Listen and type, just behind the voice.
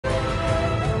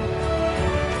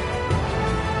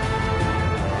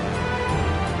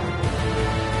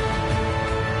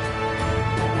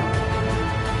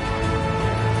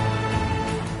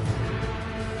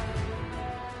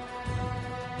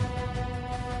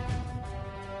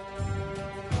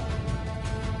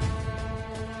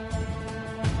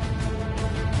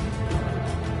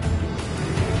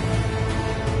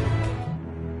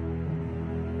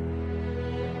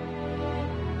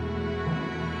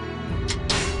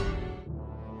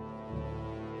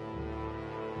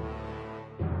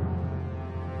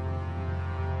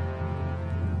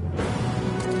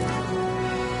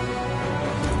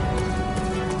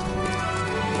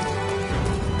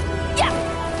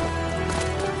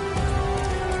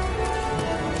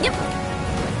Yep.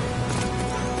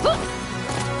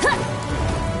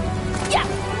 Yeah.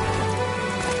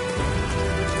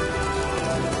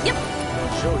 Yep.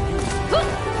 Show you.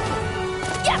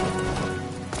 Yeah.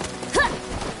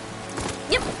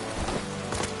 Yep.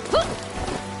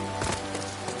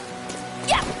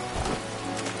 Yeah.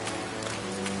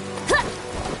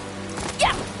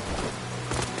 Yeah.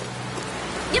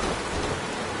 Yep.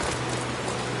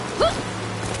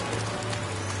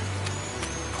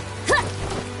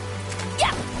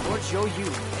 Yeah. Lord show you.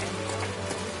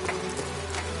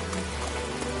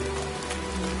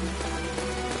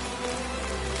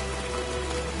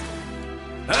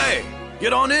 Hey,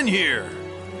 get on in here.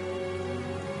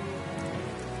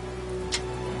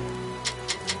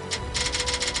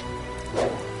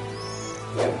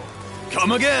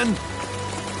 Come again.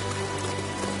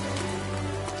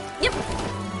 Yep.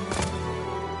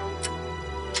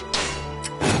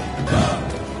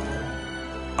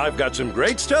 I've got some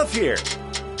great stuff here.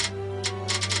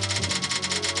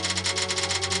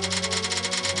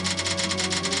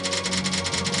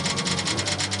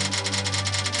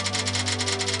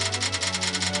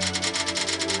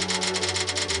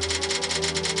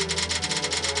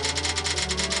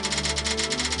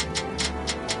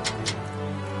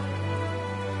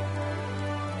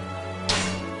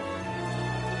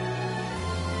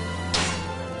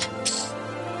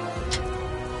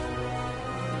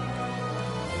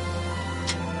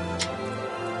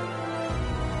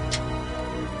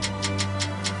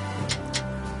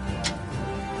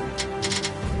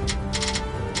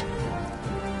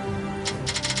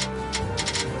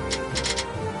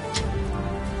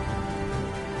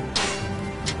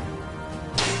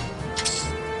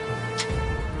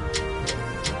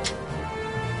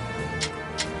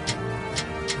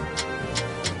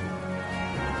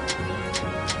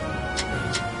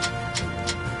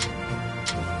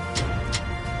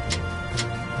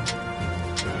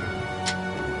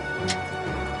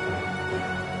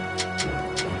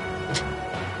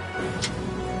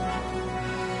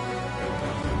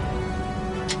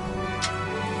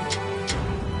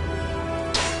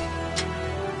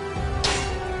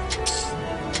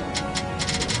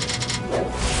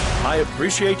 I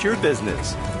appreciate your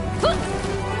business.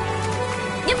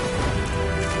 Yep.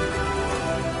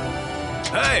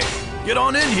 Hey, get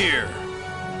on in here.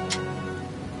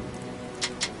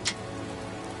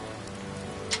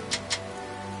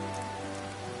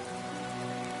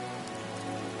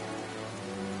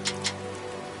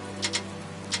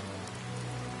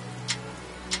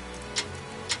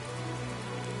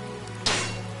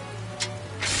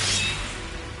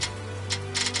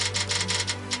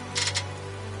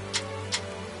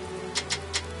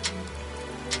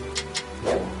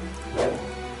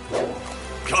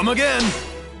 Come again.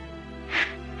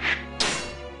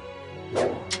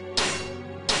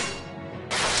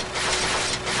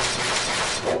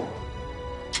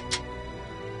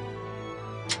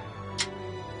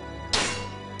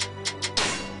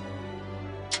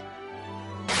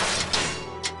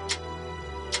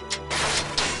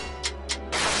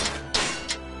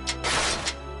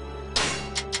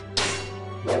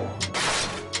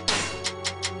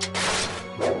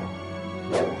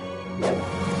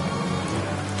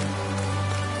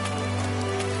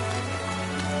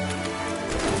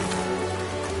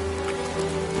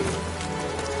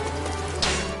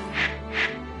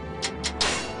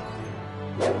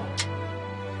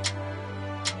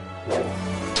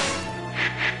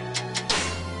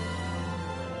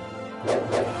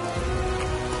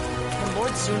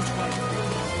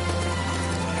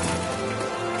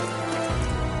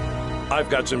 I've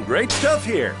got some great stuff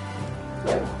here.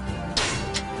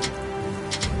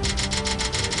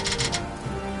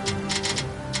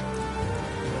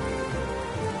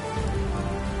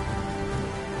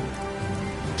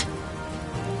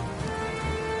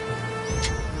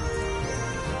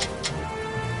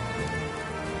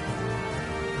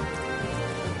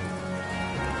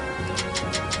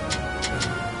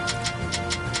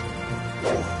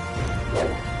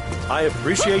 I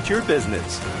appreciate your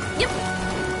business. Yep.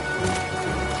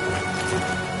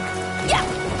 Yeah.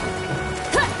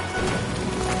 Huh.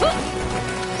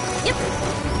 Yep.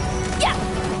 Yeah.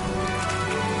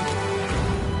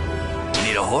 You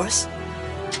need a horse?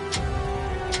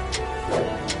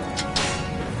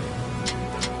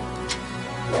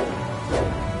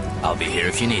 I'll be here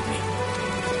if you need me.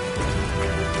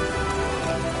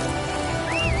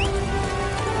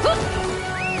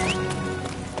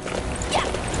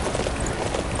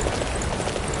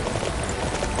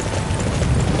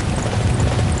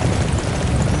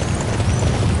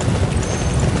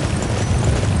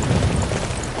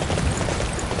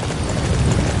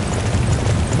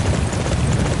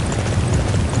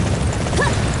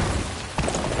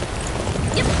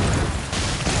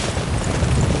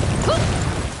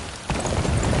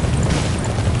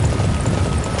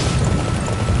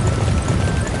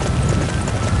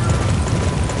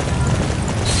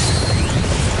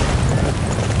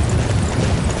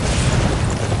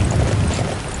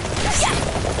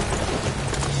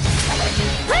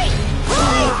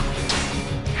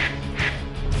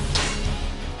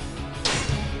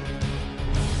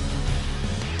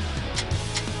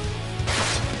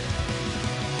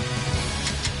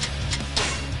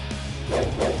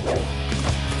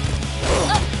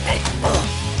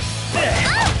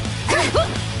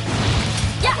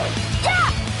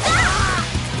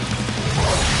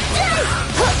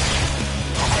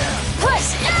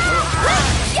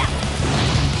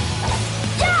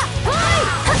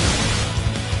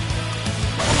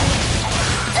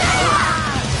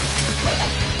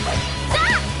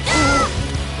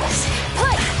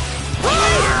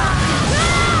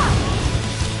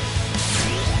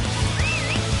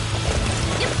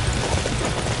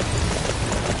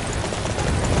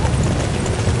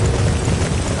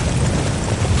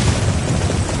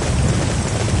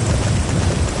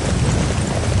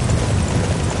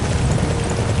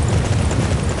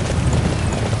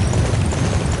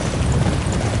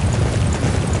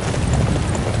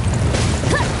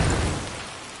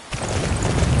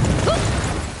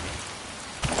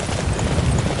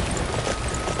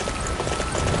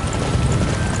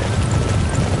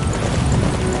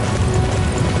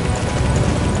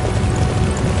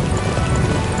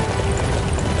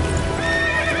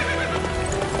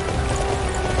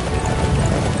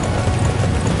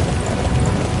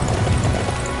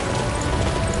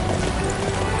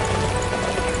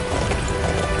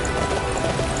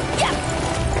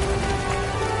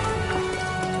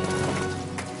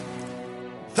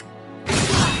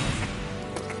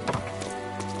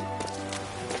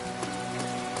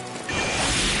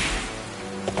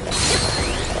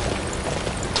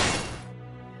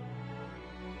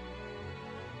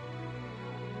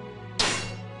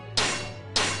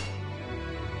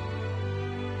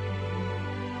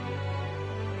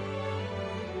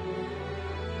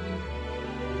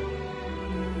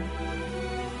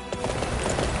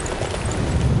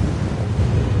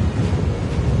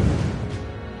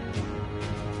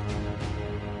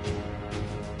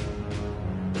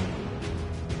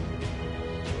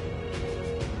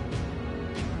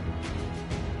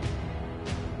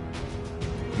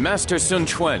 Master Sun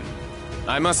Quan,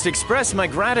 I must express my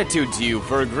gratitude to you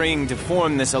for agreeing to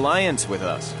form this alliance with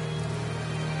us.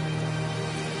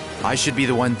 I should be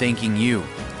the one thanking you.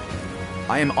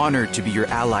 I am honored to be your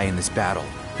ally in this battle,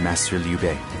 Master Liu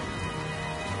Bei.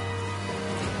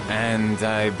 And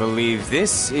I believe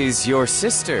this is your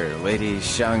sister, Lady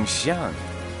Shangxiang.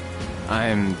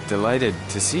 I'm delighted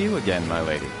to see you again, my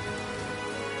lady.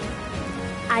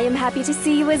 I am happy to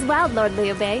see you as well, Lord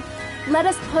Liu Bei. Let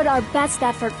us put our best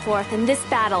effort forth in this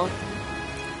battle.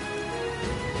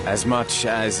 As much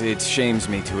as it shames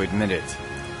me to admit it,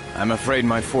 I'm afraid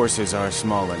my forces are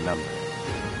small in number.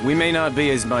 We may not be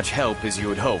as much help as you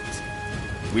had hoped.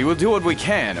 We will do what we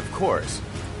can, of course.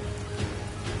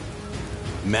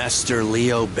 Master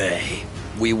Liu Bei,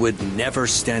 we would never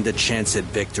stand a chance at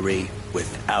victory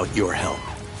without your help.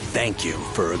 Thank you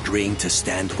for agreeing to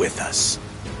stand with us.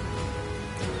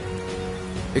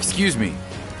 Excuse me,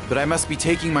 but I must be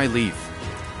taking my leave.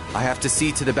 I have to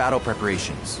see to the battle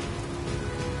preparations.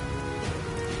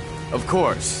 Of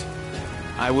course.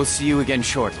 I will see you again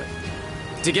shortly.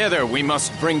 Together, we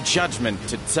must bring judgment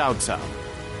to Cao Cao.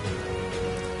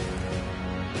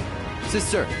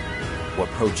 Sister, what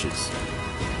approaches?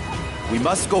 We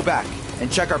must go back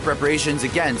and check our preparations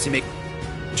again to make...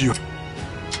 Do you...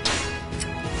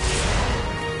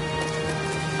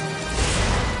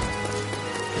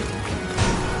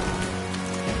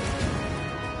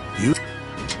 You...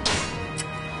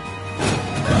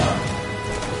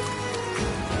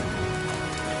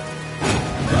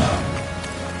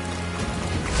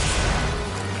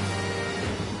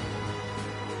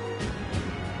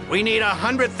 We need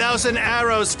 100,000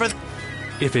 arrows for...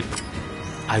 If it...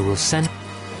 I will send...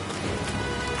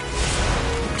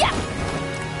 Yeah!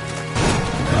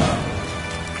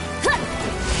 Huh!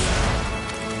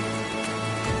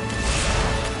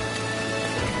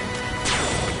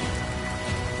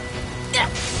 Yeah!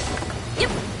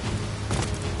 Yep!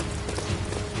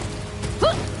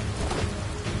 Huh!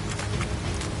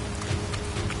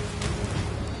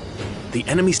 The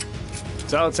enemy's...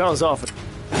 Cao Cao's off.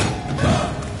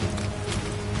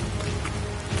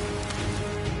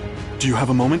 Do you have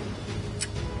a moment?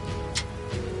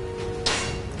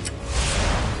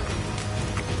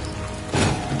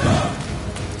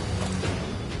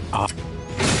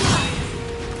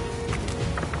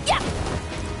 Yeah!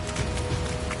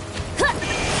 Huh!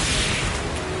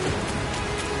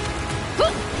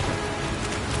 Huh!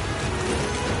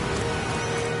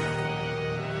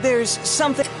 There's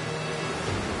something...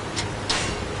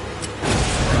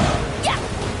 Yeah!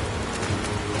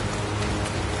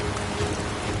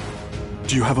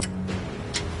 Do you have a...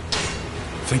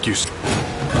 Thank you.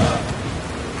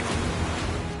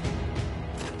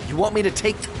 You want me to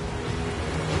take...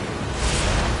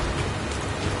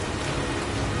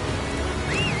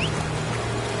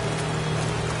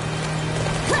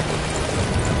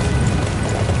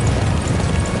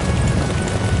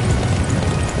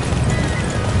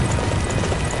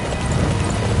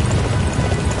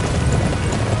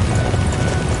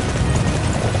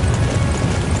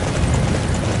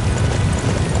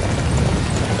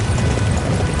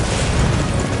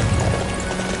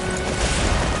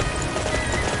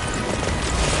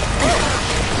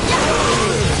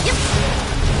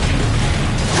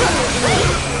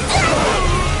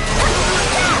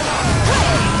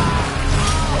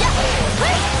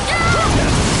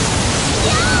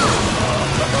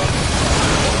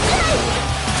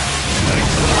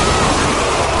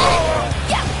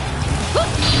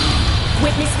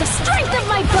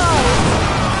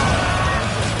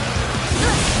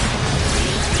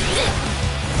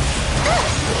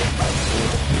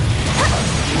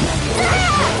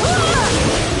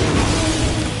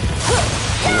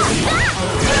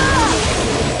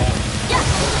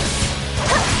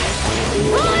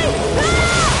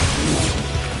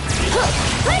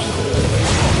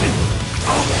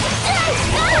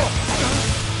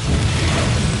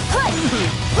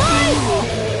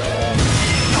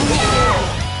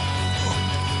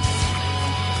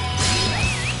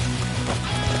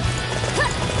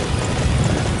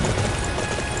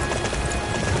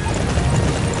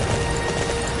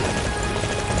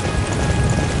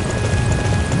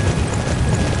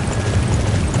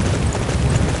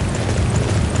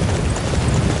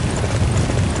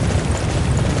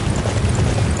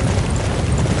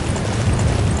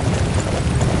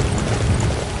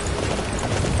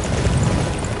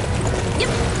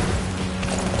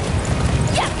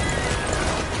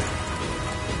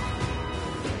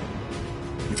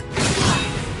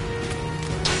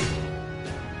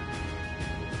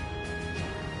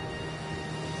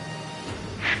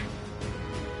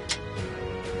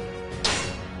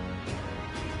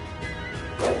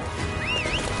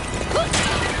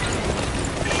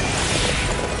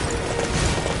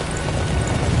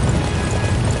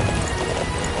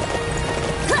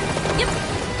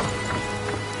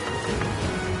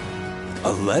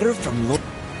 A letter from Lord...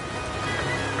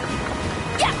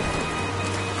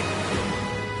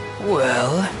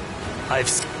 Well,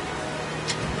 I've...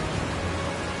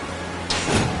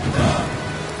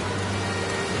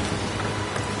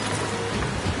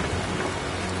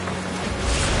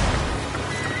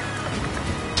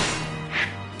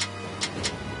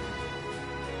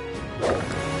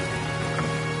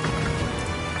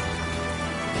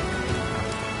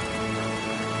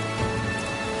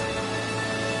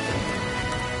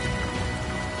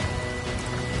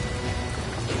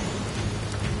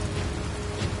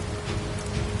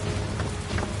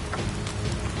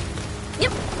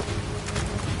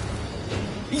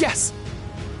 Yes!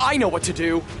 I know what to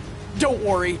do. Don't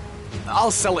worry. I'll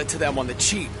sell it to them on the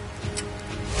cheap.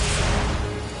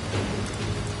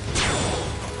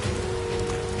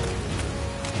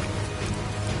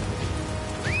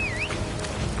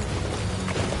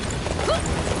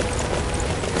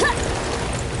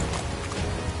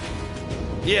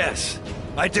 Yes,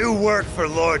 I do work for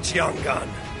Lord Xianggan.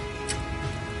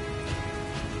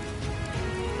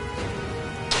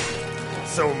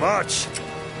 So much?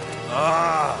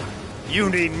 Ah, you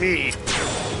need me.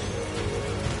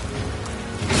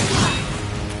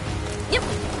 Yep.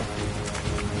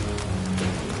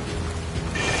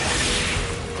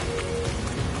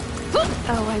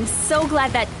 Oh, I'm so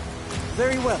glad that...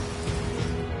 Very well.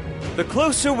 The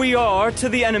closer we are to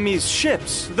the enemy's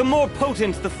ships, the more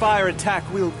potent the fire attack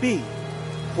will be.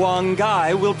 Huang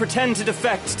Gai will pretend to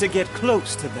defect to get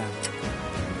close to them.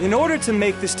 In order to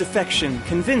make this defection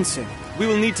convincing, we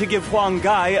will need to give Huang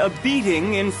Gai a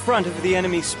beating in front of the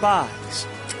enemy spies.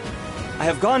 I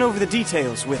have gone over the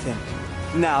details with him.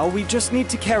 Now we just need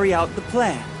to carry out the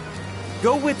plan.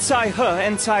 Go with Cai He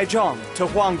and Cai Zhong to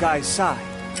Huang Gai's side.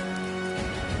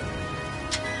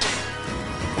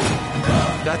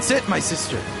 That's it, my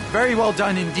sister. Very well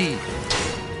done indeed.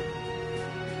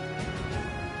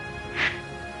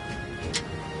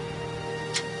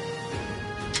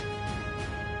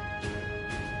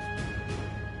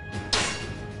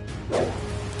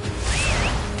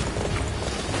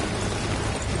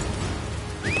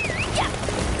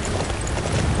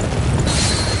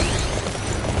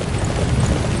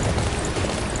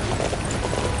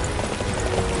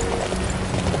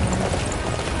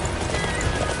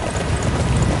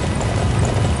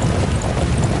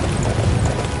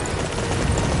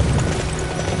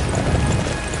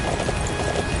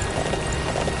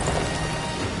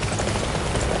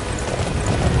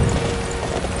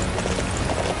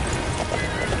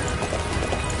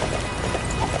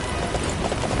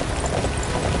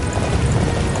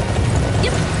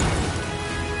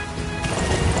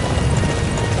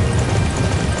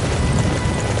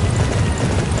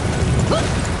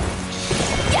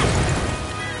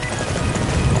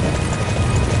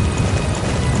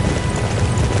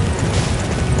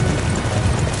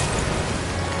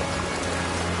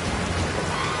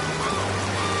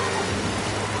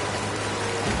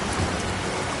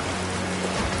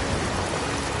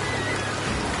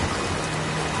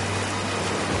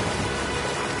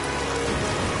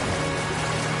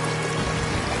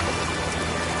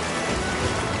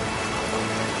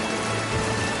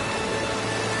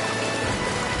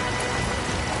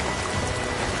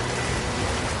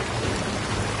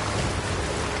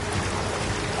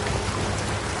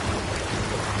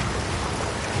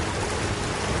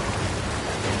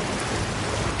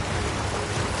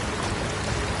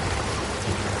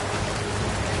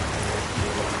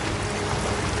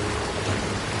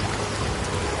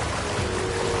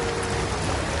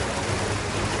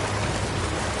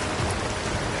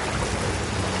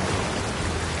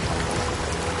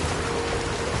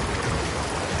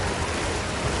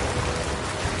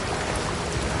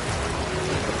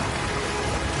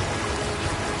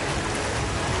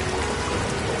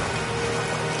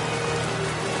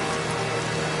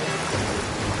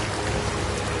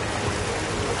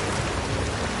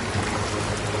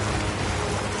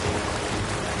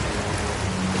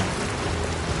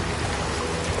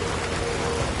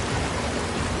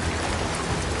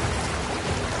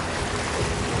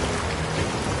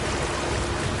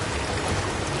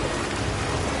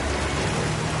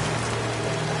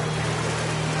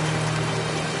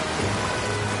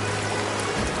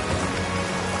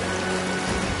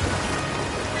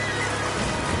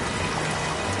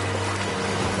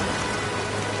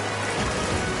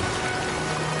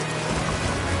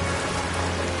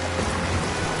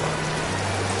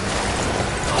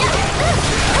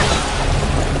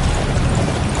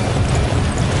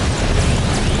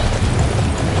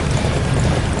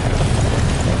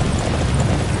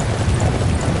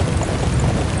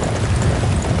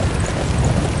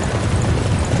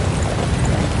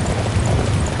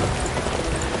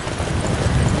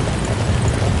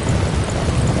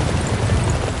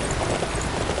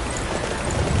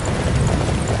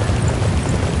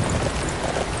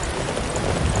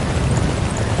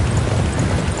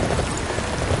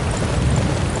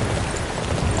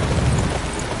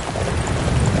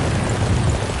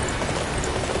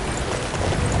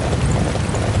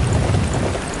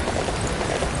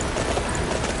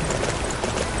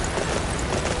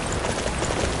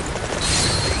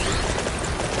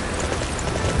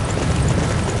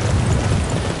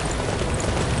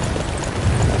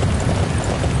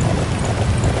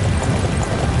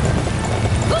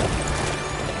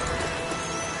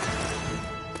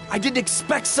 I didn't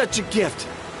expect such a gift.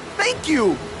 Thank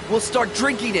you! We'll start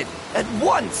drinking it at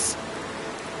once!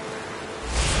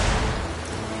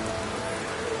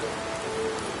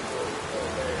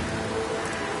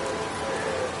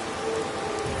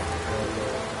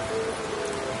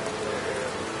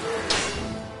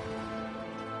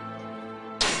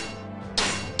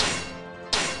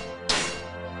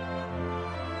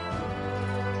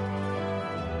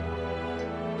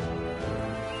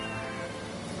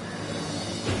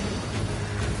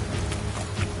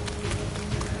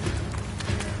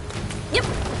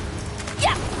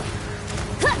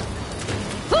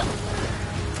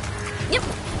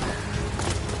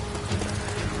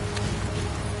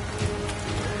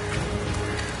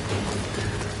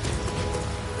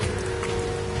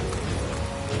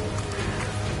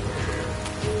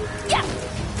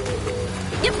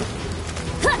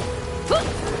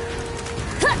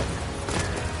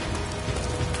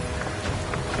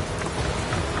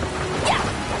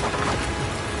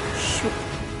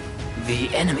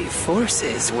 The enemy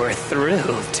forces were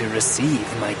thrilled to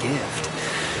receive my gift.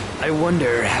 I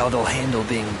wonder how they'll handle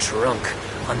being drunk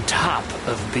on top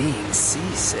of being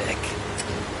seasick.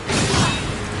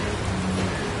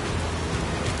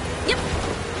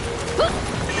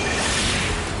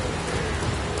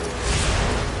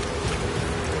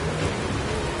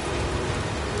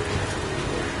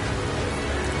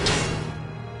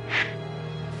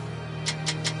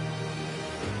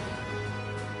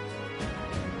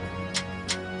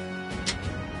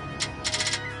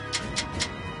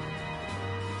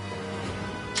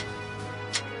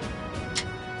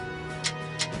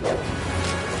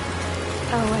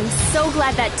 Oh, I'm so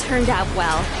glad that turned out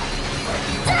well.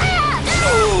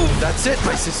 That's it,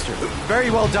 my sister.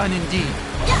 Very well done indeed.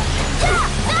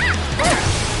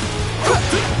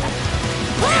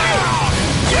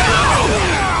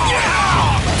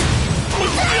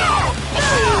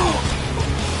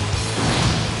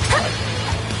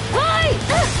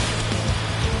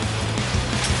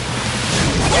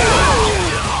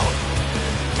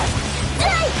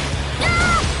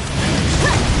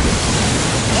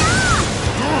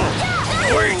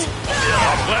 Wait!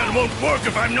 Our plan won't work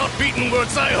if I'm not beating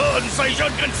words I heard and say you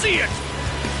can see it!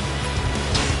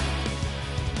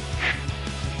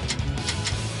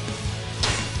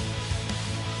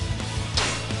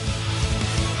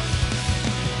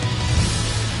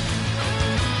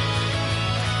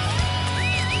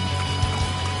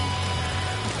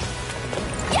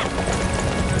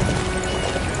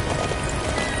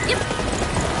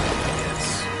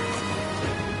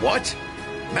 What?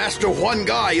 Master One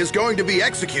Guy is going to be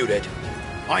executed.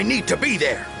 I need to be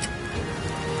there.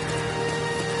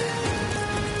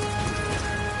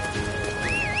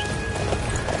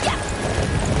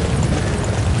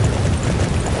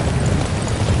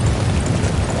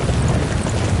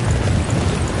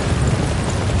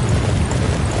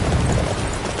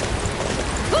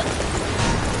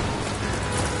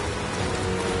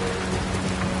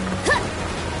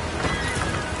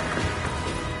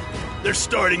 They're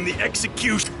starting the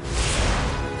execution.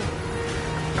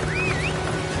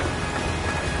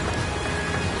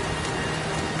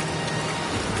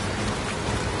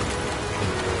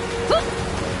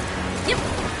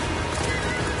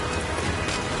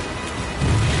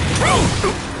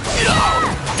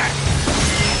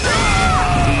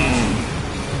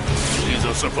 These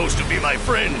are supposed to be my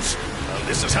friends.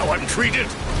 This is how I'm treated.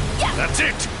 That's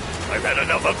it. I've had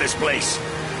enough of this place.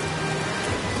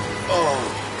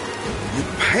 Oh. You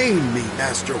pain me,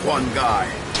 Master One Guy.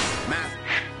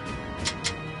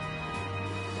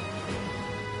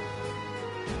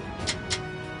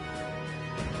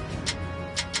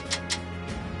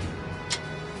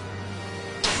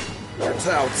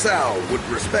 Cao Cao would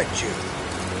respect you.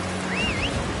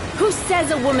 Who says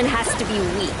a woman has to be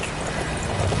weak?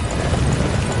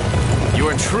 You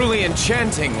are truly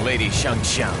enchanting, Lady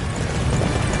Shangxiang.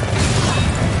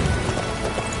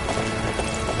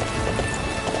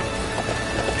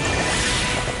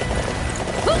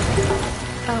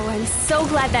 Oh, I'm so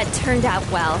glad that turned out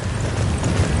well.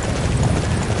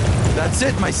 That's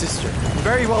it, my sister.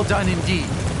 Very well done indeed.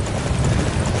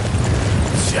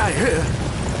 Xia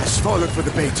has fallen for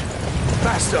the bait.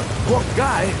 Master, what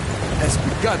guy has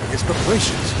begun his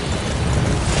preparations?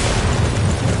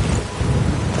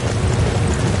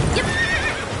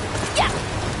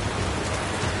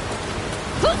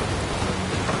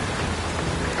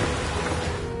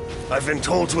 I've been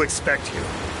told to expect you.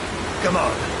 Come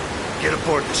on, get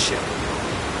aboard the ship.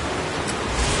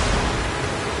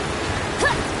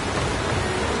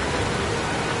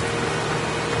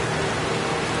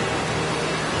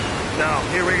 Now,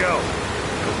 here we go.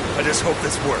 I just hope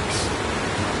this works.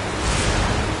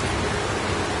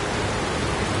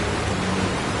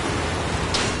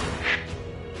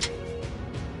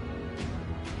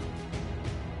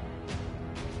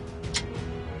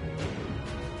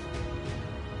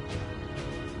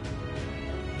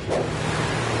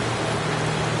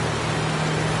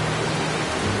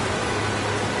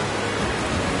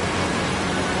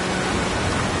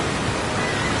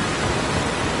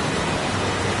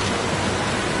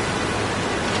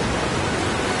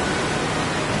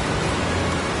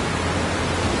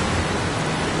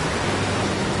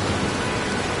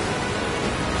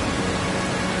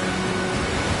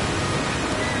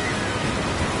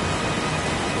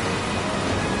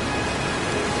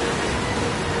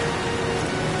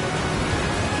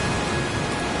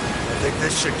 think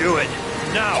this should do it.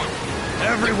 Now,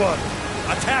 everyone,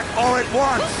 attack all at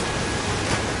once!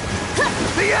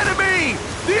 The enemy!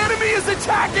 The enemy is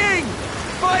attacking!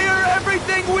 Fire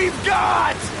everything we've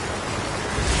got!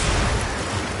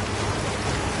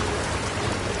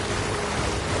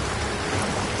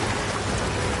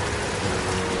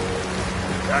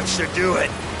 That should do it.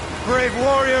 Brave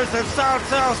warriors of Cao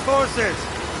Cao's forces,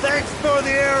 thanks for the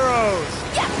arrows!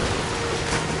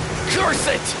 Curse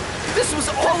it! This was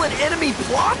all an enemy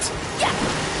plot?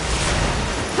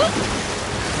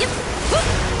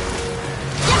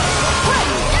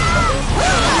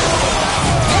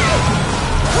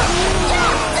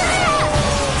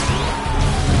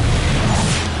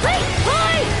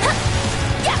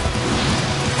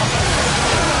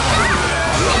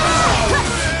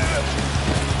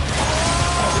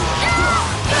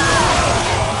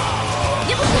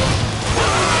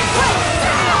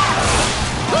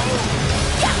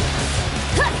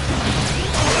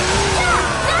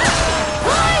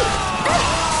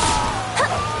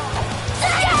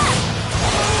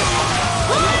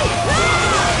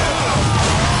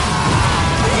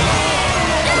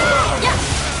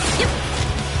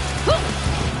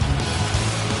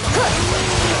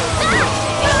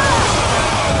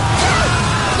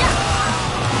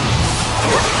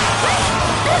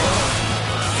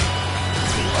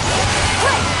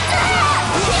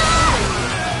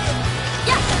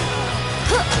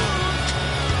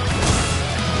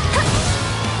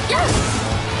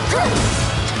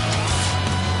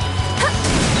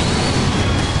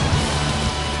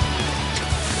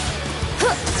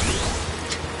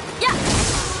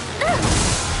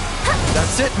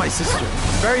 That's it, my sister.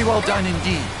 Very well done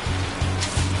indeed.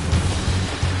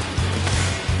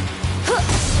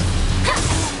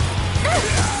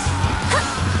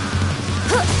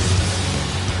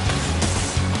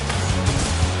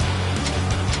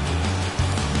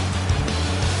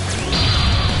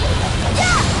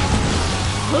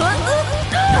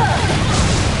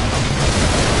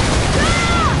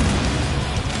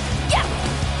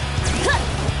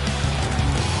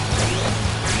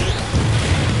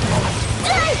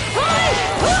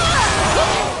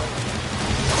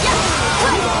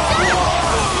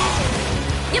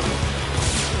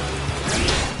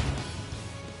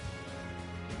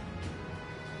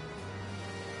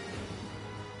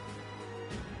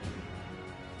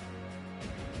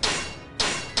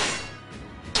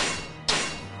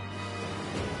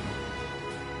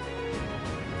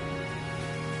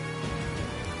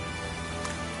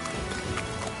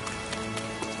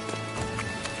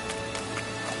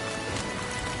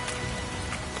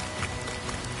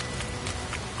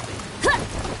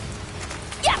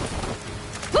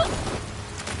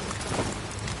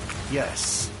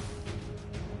 Yes.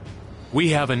 We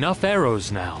have enough arrows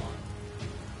now.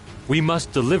 We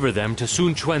must deliver them to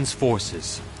Sun Quan's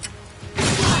forces.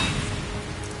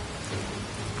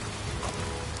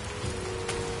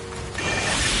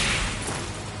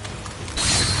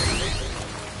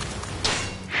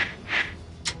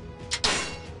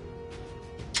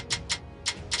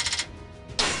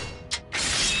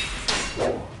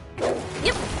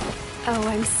 Oh,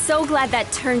 I'm so glad that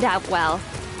turned out well.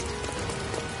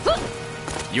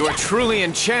 You are truly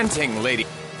enchanting, lady.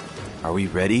 Are we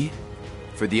ready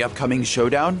for the upcoming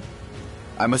showdown?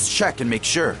 I must check and make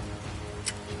sure.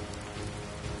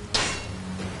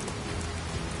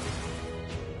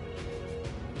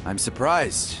 I'm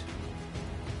surprised.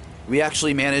 We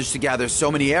actually managed to gather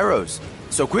so many arrows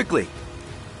so quickly.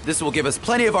 This will give us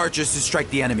plenty of archers to strike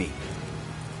the enemy.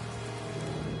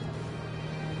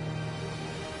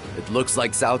 It looks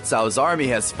like Cao Cao's army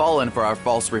has fallen for our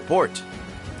false report.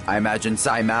 I imagine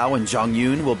Sai Mao and Zhang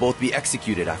Yun will both be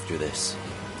executed after this.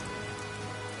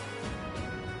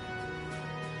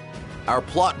 Our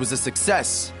plot was a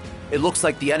success. It looks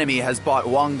like the enemy has bought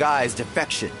Wang Gai's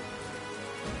defection.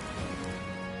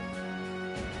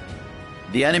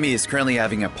 The enemy is currently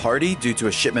having a party due to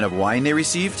a shipment of wine they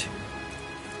received.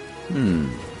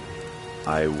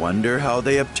 I wonder how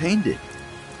they obtained it.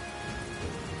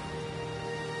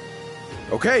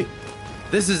 Okay.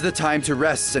 This is the time to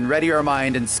rest and ready our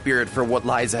mind and spirit for what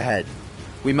lies ahead.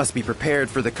 We must be prepared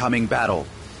for the coming battle.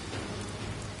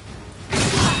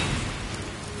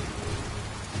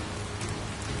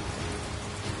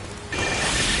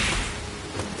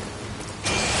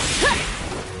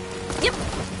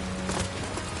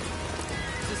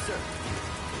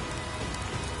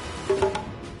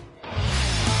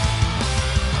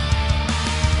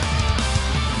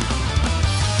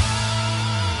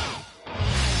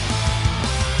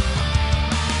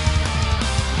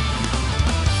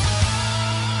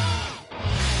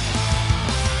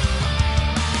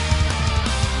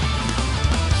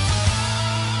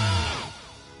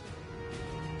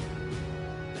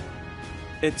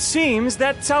 It seems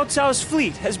that Cao Cao's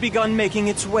fleet has begun making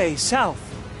its way south.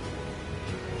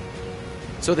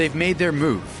 So they've made their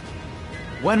move.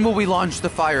 When will we launch the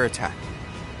fire attack?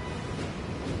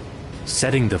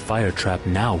 Setting the fire trap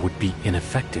now would be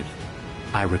ineffective.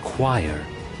 I require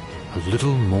a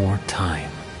little more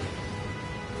time.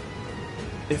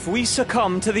 If we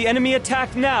succumb to the enemy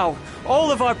attack now,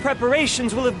 all of our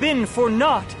preparations will have been for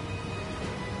naught.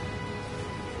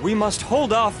 We must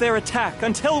hold off their attack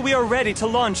until we are ready to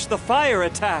launch the fire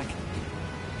attack.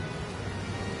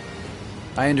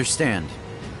 I understand.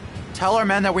 Tell our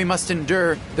men that we must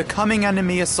endure the coming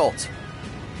enemy assault.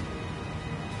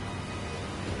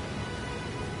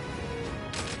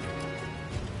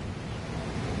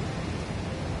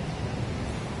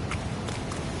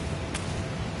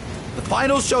 The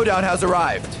final showdown has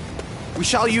arrived. We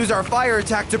shall use our fire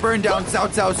attack to burn down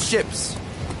Cao Cao's ships.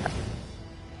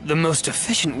 The most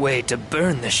efficient way to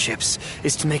burn the ships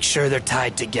is to make sure they're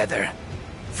tied together.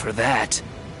 For that,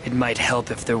 it might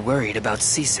help if they're worried about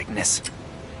seasickness.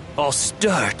 I'll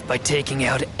start by taking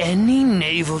out any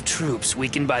naval troops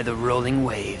weakened by the rolling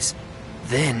waves.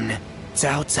 Then,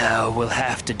 Cao Cao will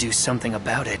have to do something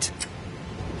about it.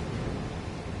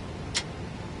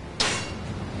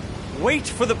 Wait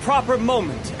for the proper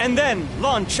moment, and then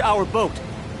launch our boat.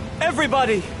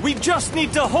 Everybody, we just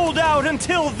need to hold out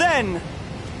until then!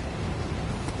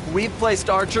 We've placed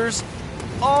archers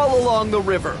all along the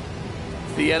river.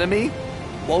 The enemy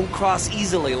won't cross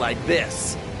easily like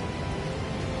this.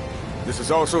 This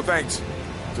is also thanks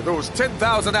to those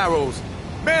 10,000 arrows.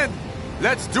 Men,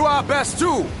 let's do our best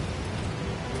too!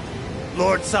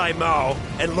 Lord Sai Mao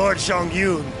and Lord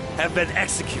Shangxiang have been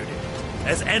executed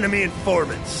as enemy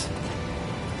informants.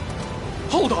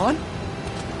 Hold on!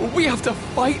 We have to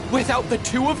fight without the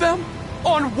two of them?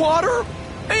 On water?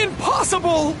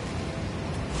 Impossible!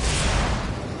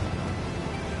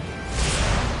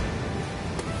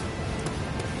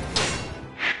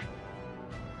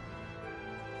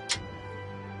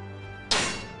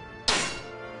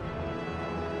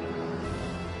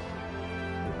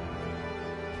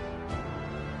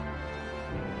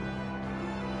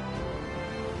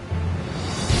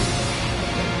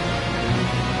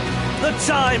 The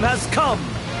time has come!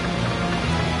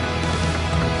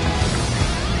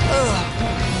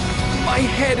 My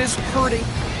head is hurting.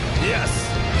 Yes!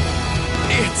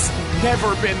 It's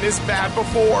never been this bad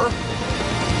before.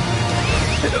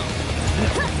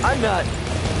 I'm not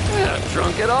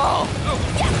drunk at all.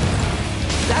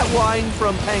 That wine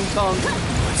from Pangtong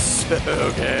was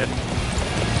so good.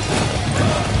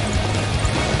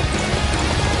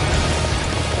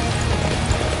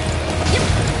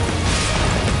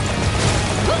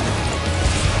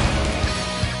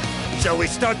 Shall we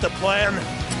start the plan?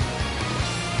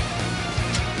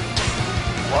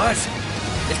 What?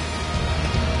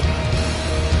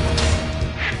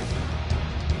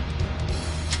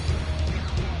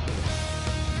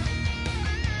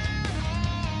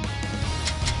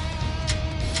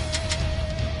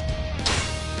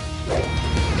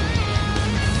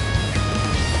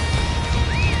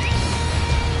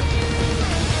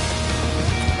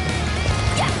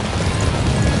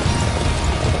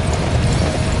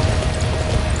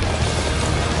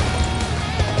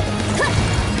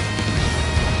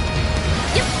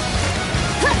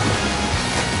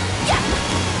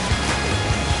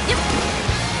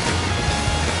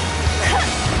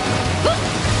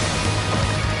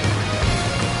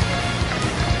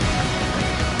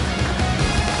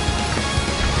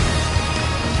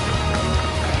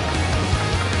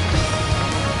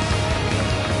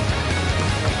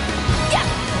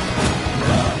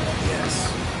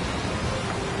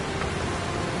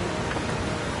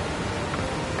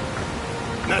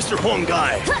 Master Huang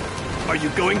Gai, are you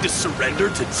going to surrender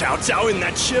to Cao Cao in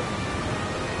that ship?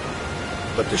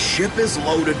 But the ship is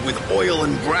loaded with oil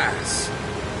and brass.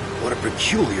 What a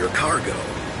peculiar cargo.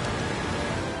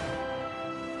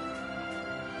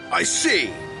 I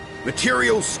see.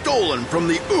 Material stolen from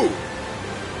the Wu.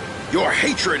 Your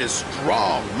hatred is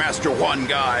strong, Master Huang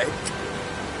Gai.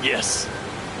 Yes.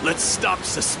 Let's stop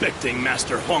suspecting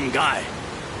Master Huang Gai.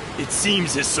 It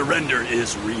seems his surrender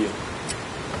is real.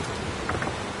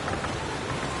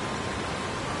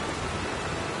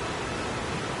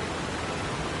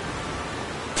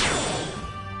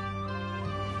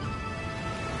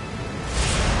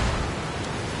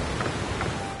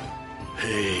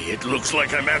 Hey, it looks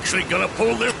like I'm actually gonna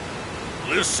pull this.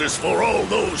 This is for all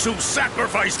those who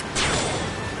sacrificed.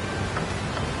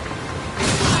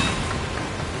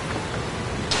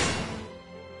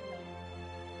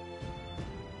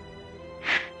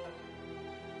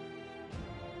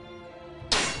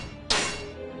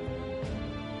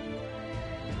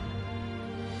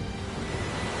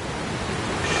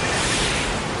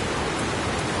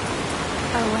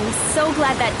 so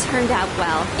glad that turned out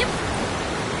well.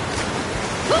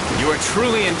 You are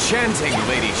truly enchanting,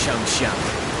 Lady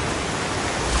Shangxiang.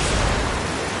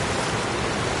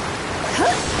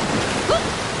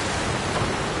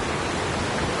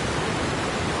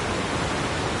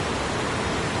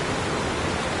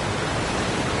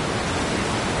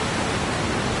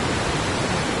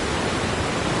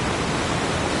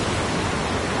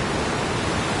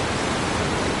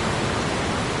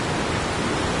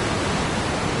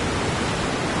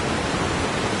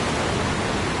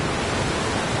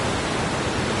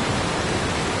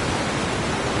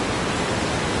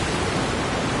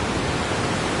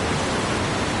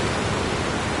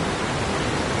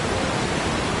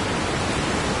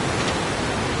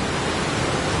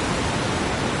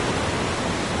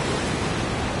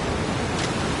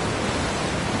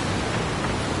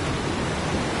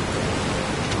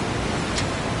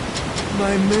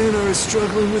 My men are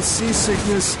struggling with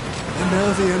seasickness, and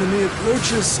now the enemy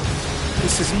approaches.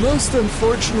 This is most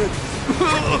unfortunate.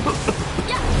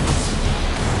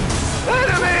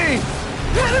 Enemy!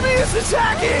 The enemy is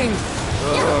attacking!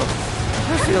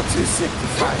 I feel too sick to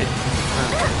fight.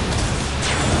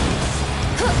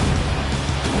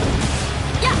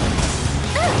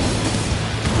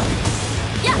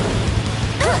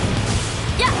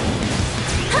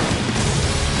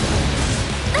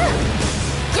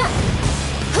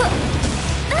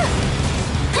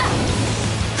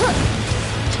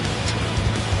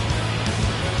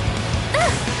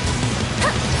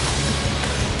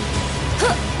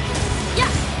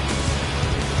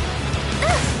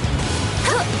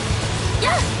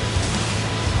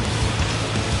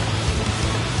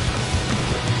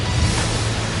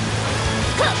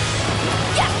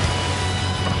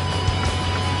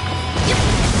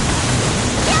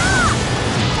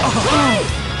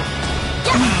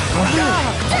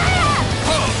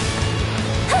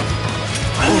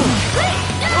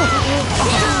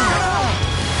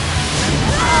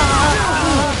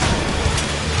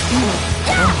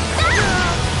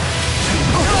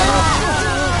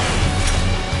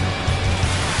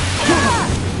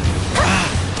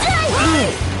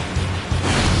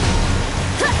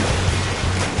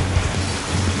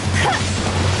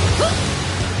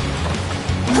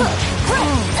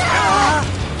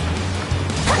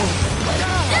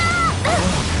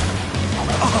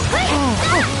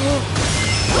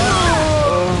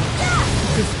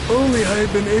 If only I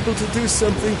had been able to do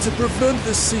something to prevent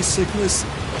this seasickness.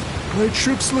 My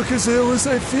troops look as ill as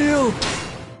I feel.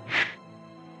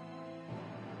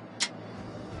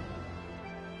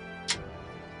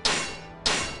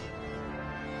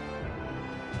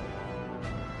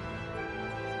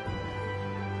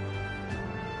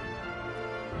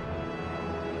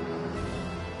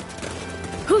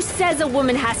 Who says a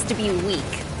woman has to be weak?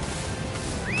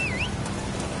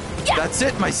 That's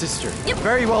it, my sister.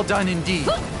 Very well done indeed.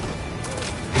 Oh,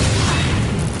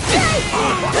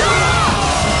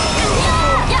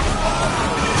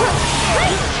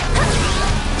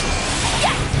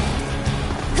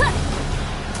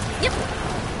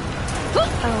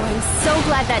 I'm so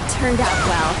glad that turned out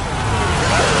well.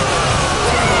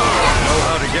 Know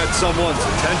how to get someone's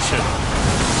attention.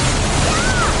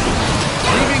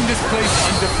 Leaving this place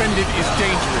undefended is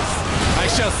dangerous. I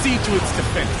shall see to its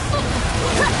defense.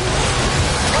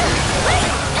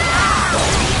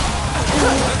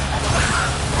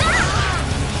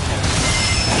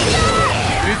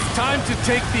 It's time to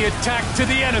take the attack to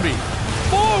the enemy.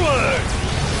 Forward!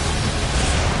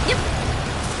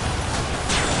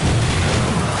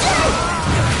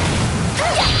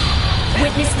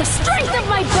 Witness the strength of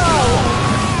my bow!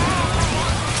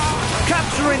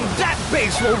 Capturing that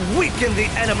base will weaken the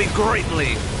enemy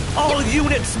greatly. All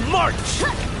units march!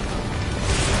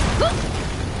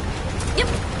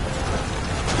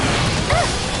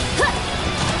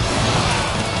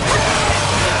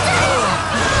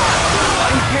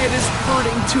 My head is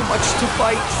hurting too much to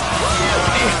fight.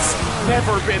 It's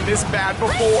never been this bad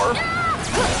before.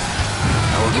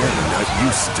 Our men are not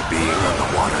used to being on the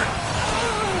water.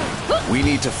 We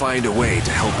need to find a way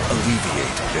to help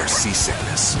alleviate their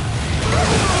seasickness.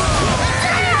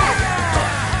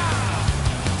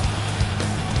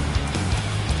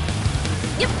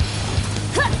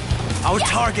 Our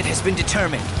target has been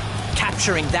determined.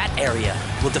 Capturing that area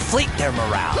will deflate their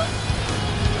morale.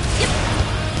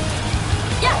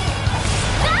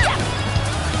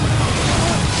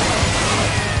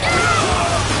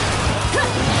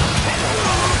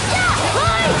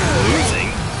 Losing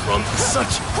from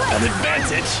such an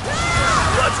advantage?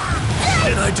 What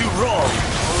did I do wrong?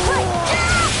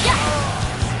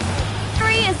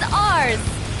 Victory is ours!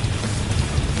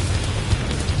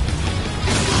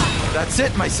 That's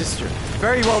it, my sister.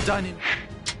 Very well done.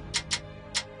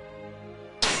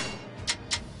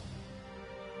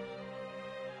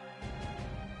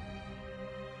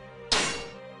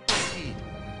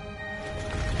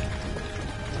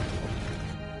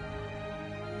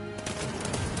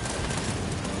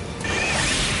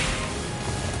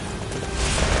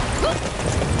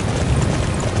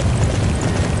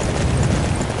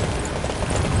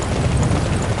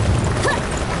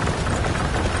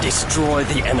 Destroy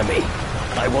the enemy.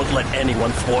 I won't let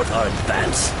anyone thwart our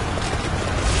advance.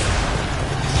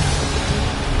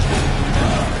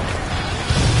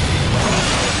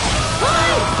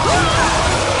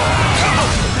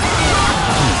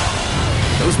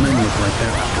 Those men look like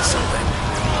they're up to something.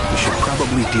 We should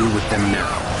probably deal with them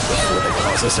now, before they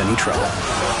cause us any trouble.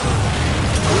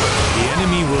 The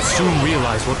enemy will soon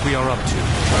realize what we are up to.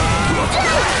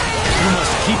 We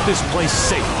must keep this place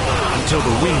safe until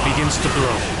the wind begins to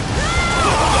blow.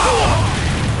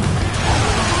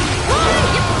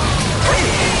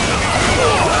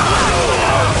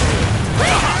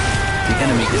 The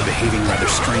enemy is behaving rather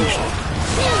strangely.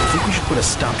 I think we should put a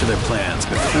stop to their plans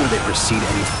before they proceed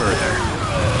any further.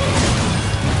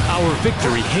 Our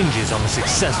victory hinges on the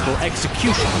successful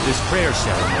execution of this prayer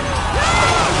ceremony.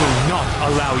 I will not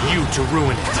allow you to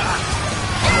ruin it.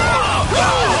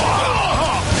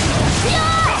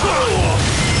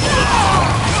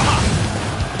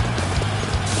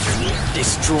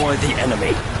 Destroy the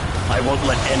enemy. I won't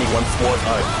let anyone thwart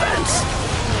our advance.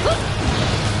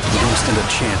 We don't stand a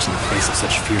chance in the face of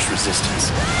such fierce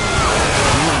resistance.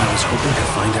 I was hoping to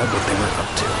find out what they were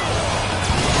up to.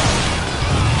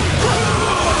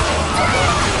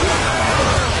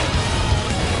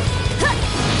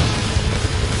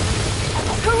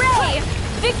 Hooray!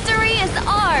 Victory is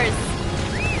ours!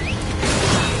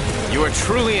 You are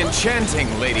truly enchanting,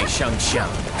 Lady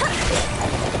Shangxiang.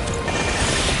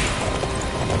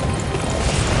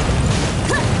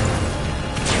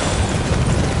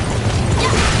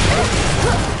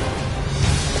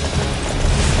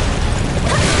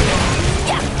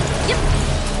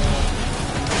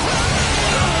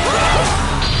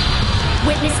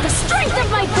 Witness the strength of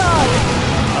my bow!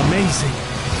 Amazing.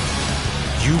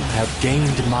 You have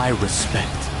gained my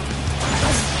respect.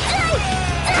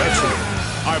 Excellent.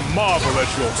 I marvel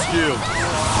at your skill.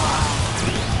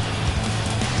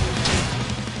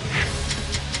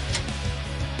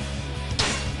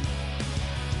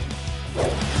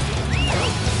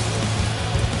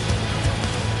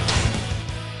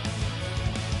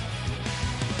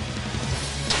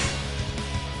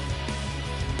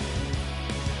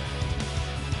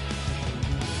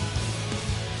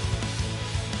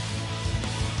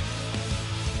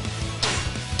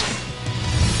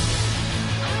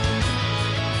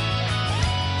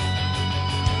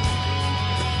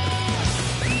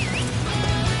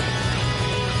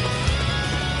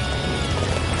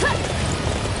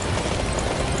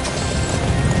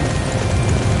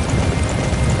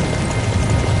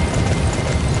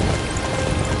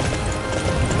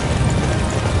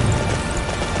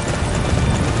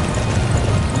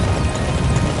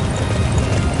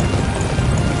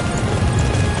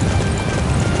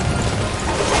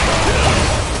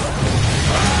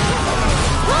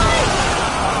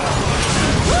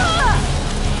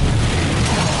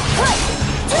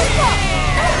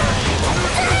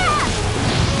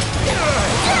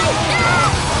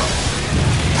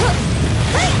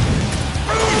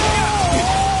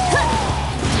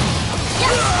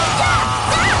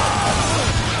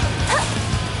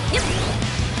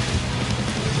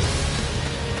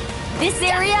 This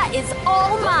area is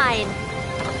all mine.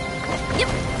 Yep.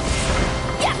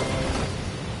 Yeah.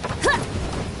 Huh.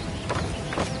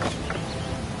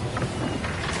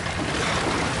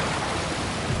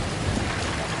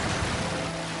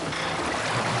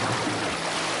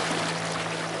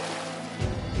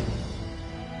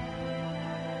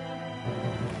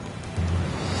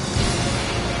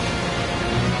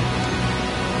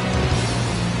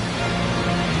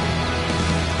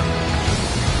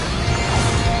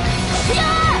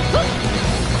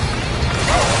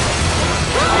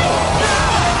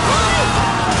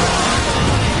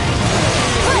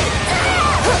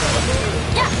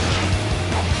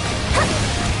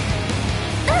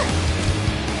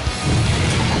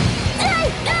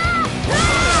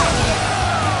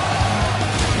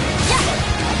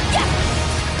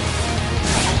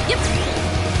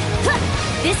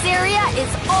 This area is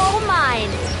all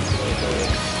mine.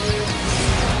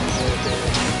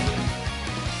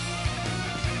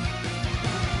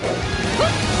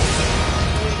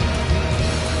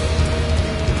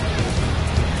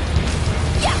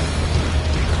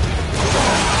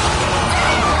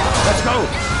 Let's go!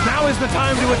 Now is the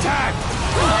time to attack!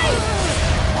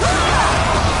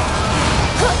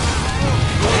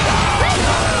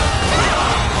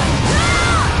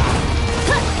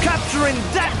 Capturing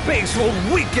that base will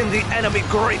weaken the enemy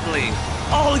greatly.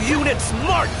 All units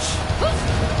march!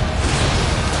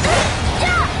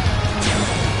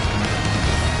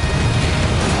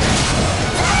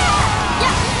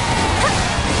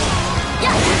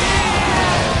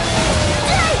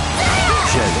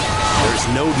 Shen, there's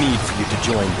no need for you to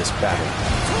join this battle.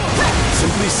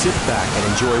 Simply sit back and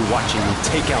enjoy watching me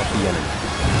take out the enemy.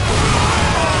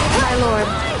 My lord,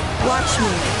 watch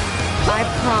me. I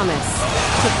promise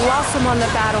to blossom on the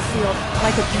battlefield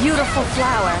like a beautiful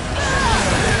flower.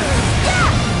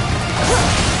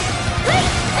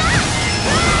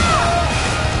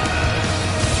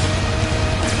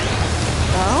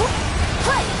 Oh?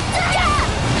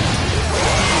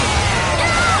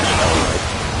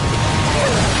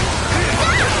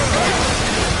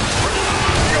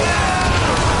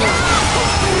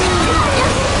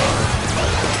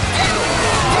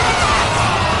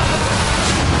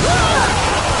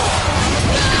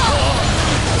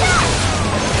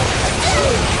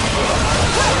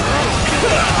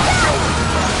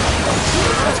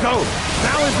 Let's go!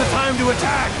 Now is the time to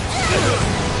attack!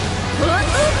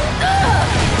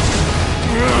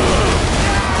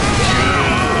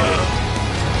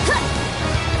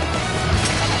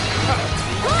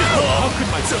 How could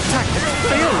my tactics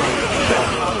fail me?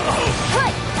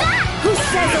 Who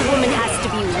says a woman has to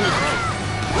be weak?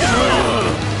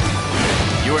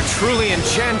 You are truly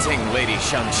enchanting, Lady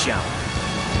Shangxiang.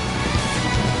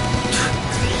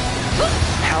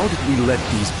 How did we let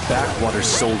these backwater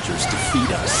soldiers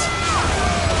defeat us?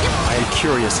 I am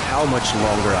curious how much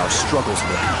longer our struggles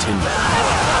will continue.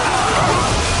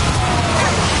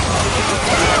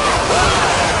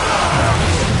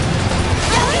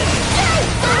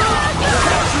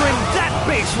 Capturing that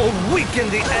base will weaken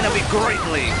the enemy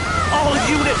greatly. All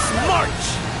units march!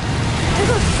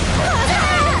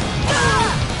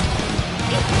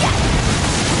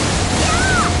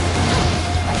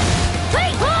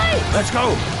 Let's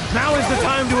go! Now is the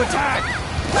time to attack!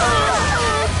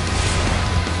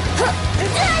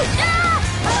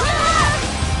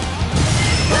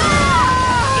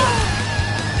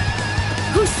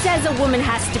 Who says a woman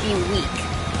has to be weak?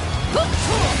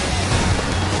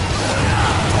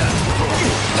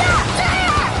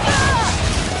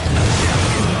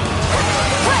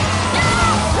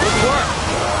 Good work!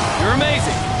 You're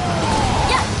amazing!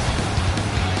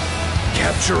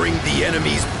 Capturing the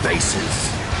enemy's bases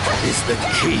is the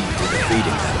key to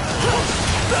defeating them.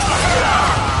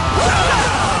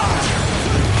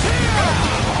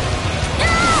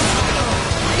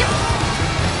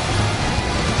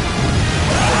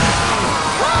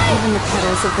 Even the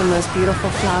petals of the most beautiful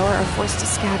flower are forced to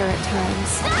scatter at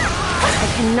times. I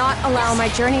cannot allow my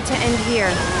journey to end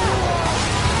here.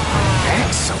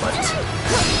 Excellent.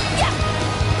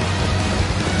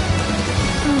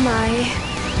 Oh my.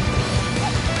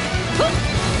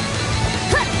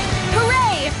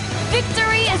 Hooray!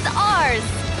 Victory is ours!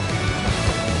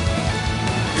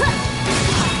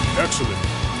 Excellent.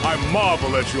 I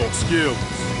marvel at your skills.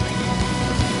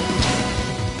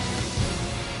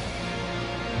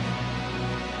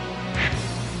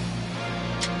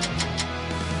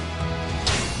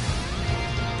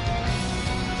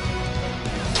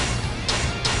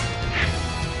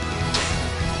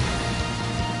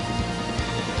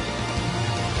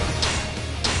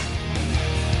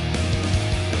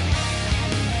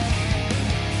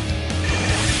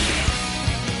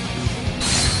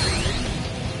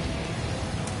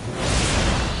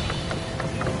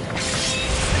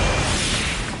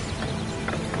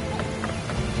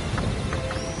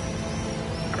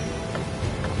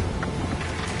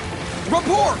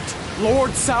 Report!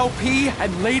 Lord Cao Pi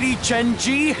and Lady Chen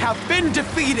Ji have been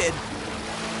defeated!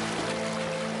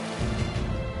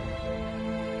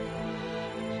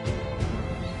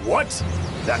 What?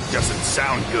 That doesn't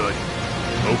sound good.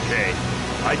 Okay,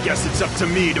 I guess it's up to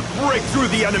me to break through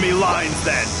the enemy lines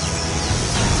then.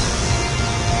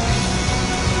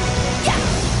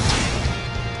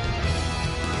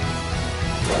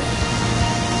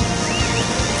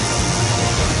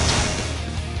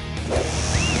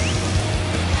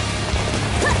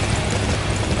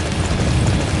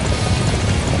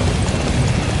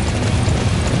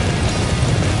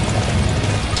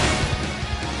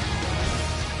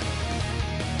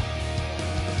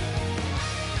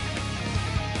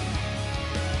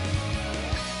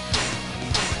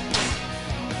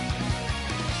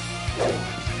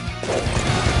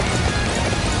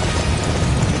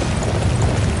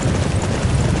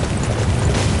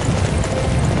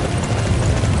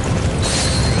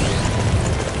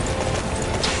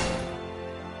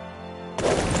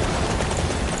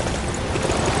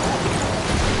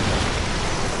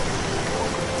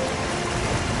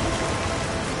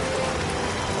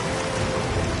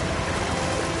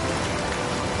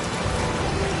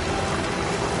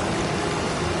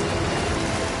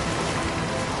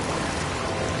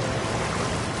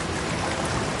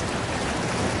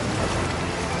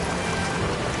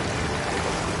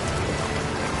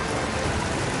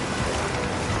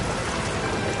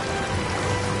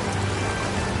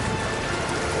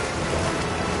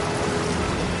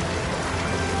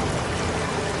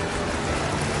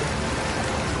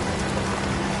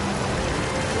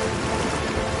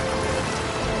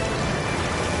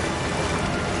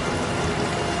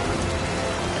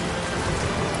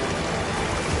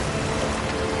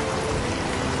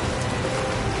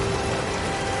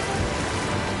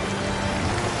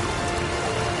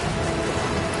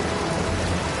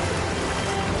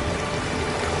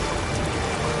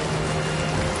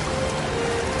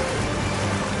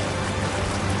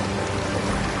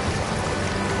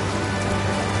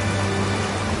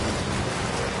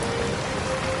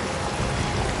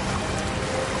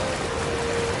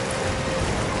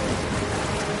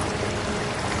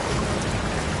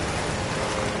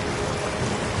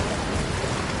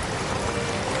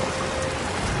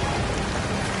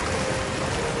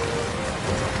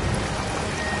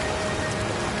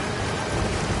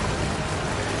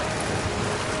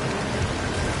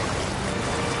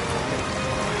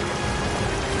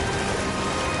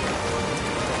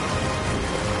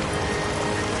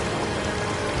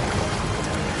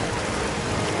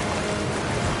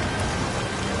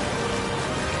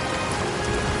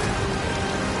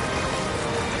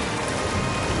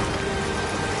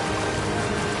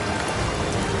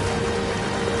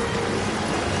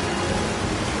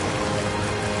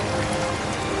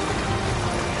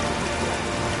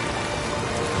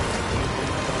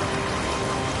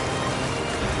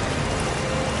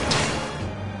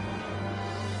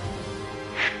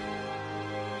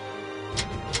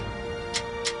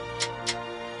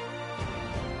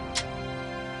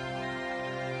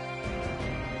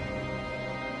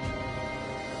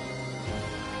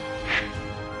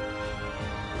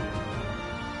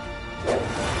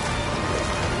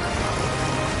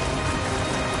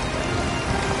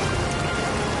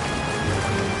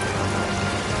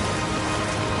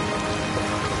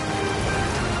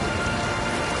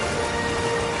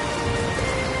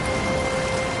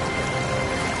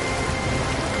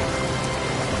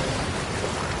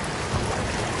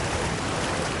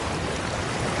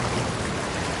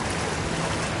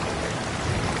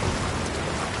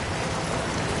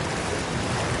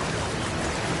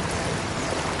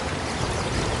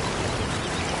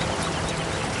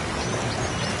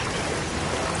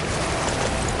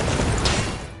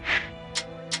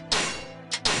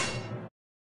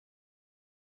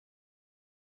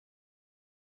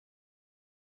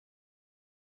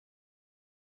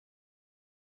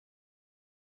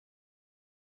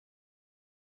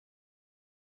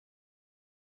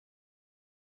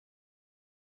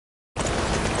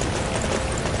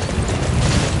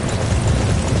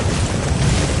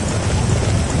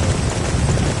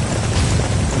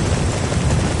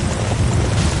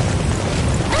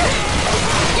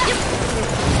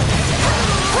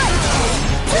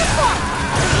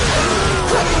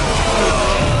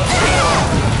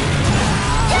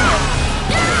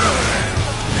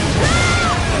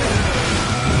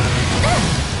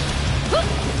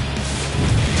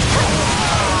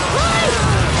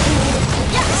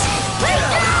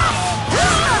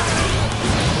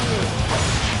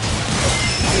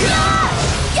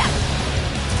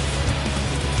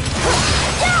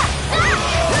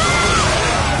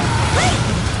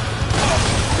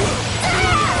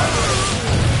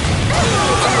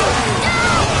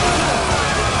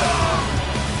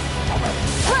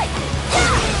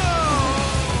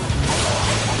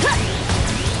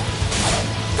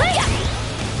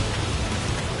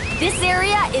 This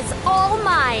area is all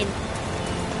mine.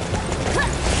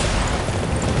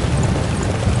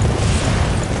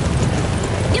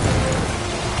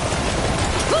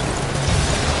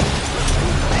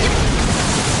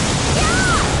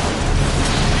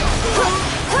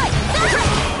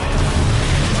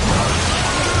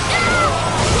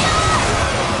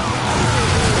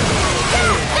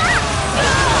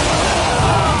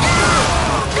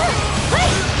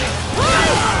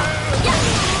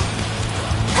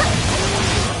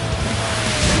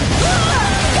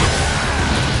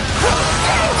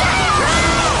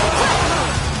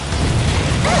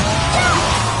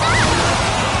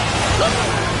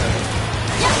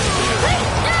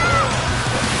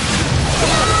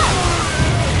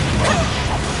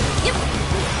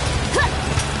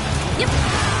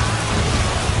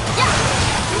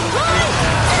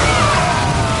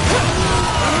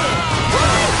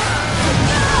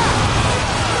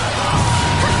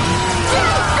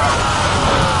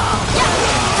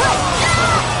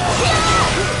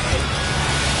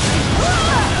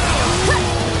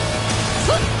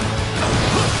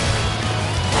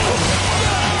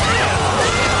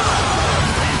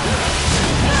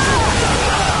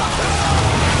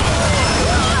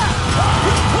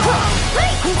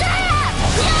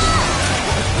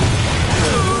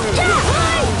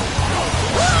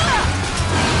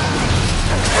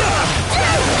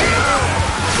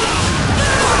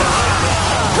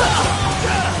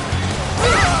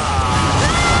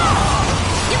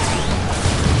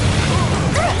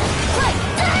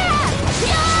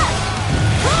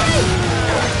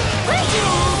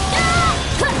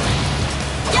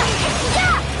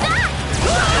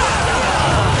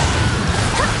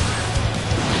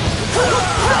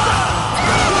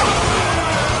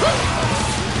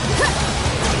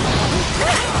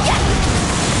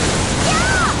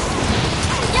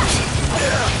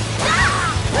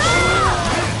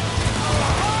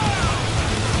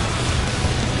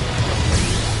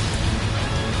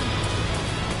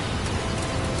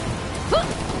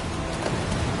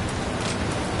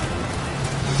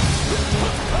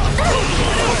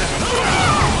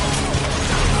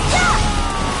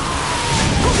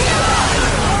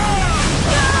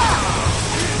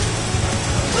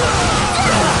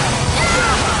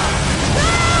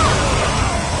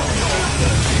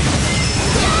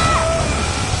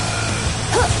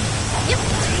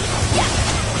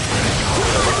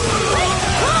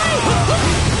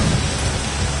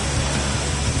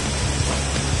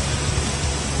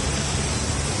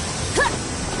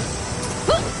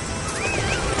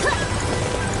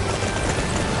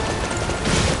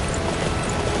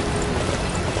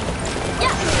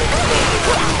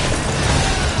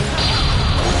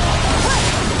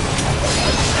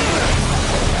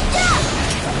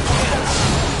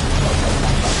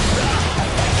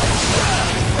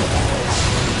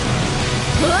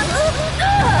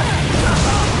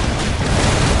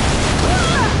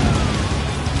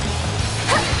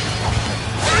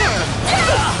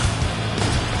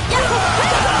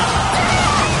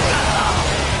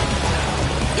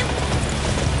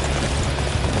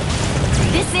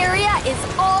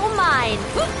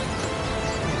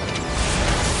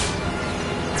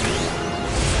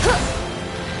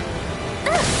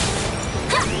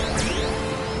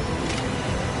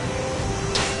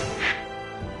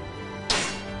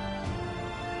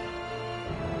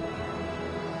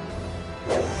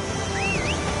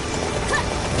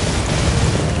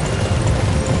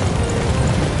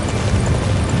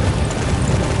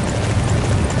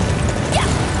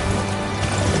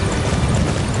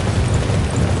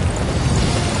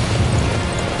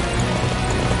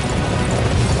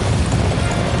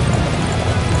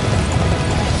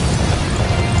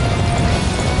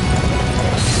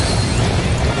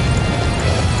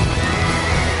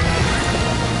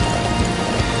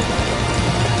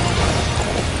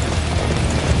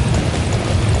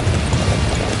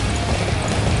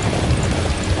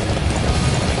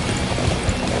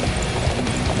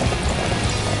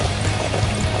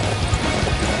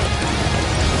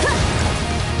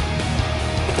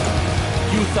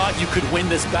 thought you could win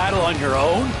this battle on your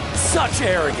own? Such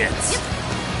arrogance!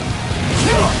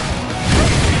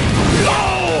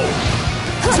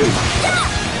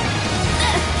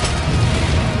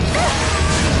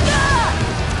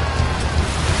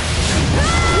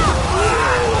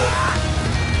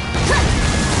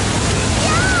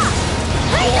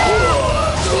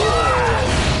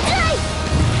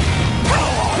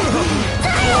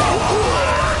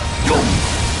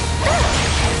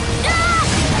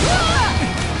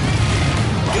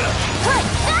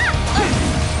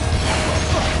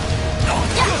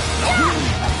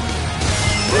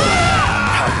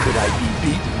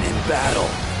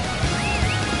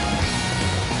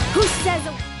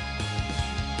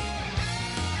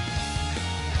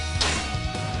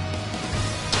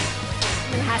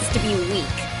 weak.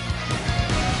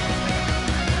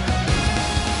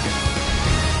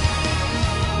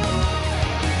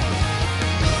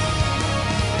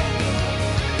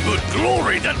 Good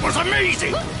glory, that was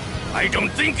amazing! I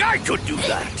don't think I could do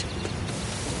that.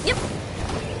 Yep.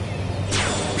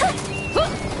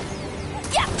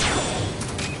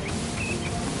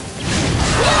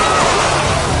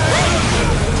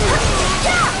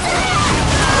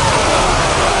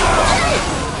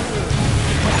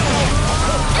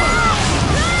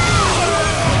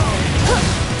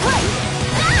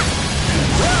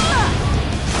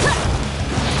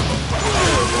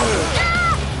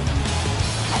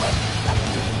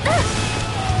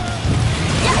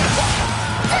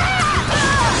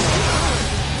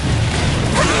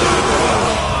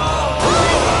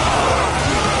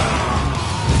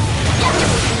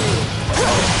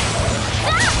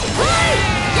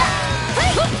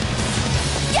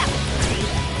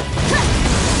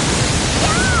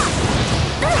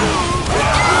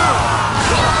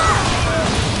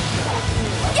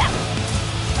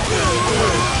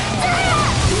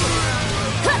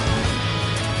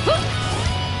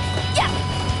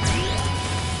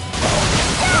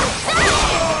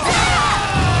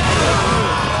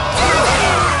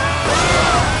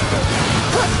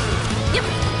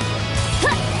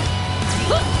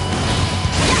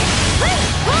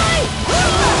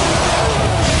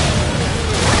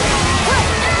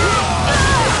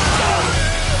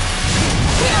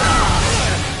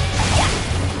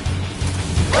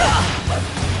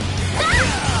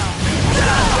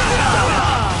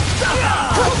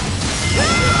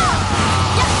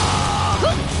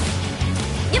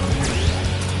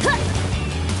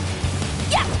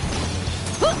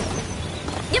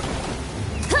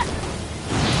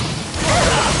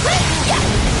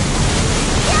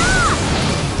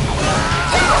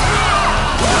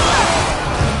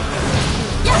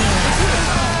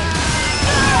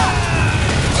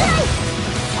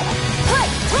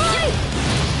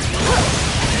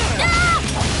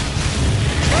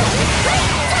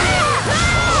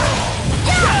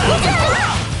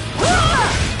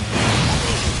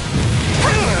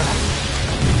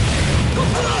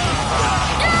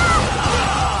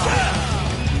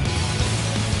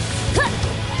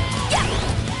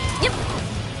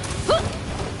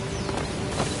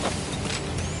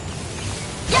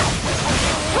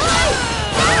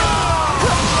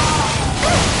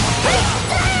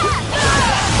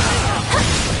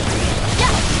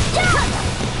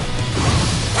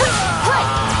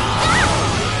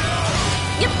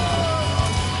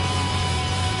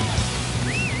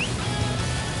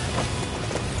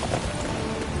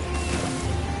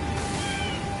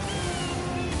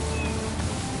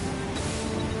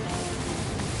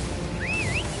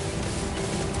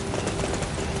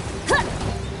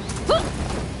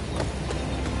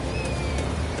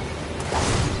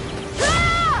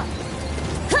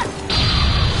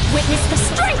 Witness the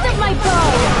strength of my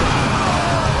bow!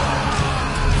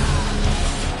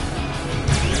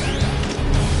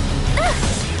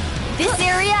 This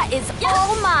area is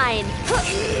all mine!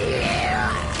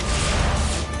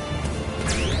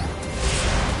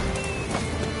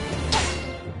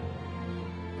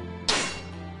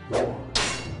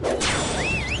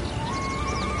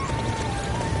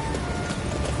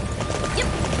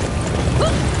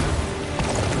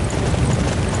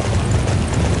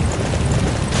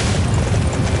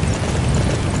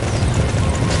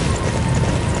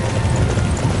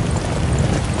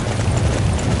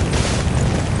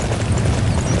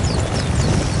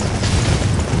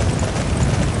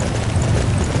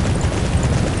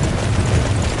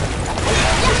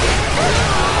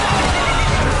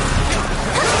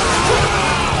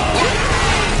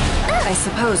 I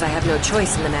suppose I have no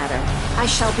choice in the matter. I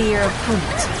shall be your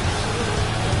opponent.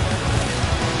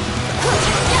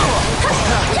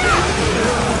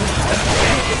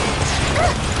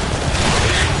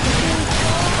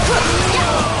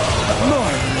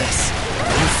 Marvelous.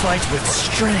 You fight with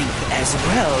strength as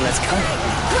well as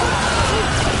cunning.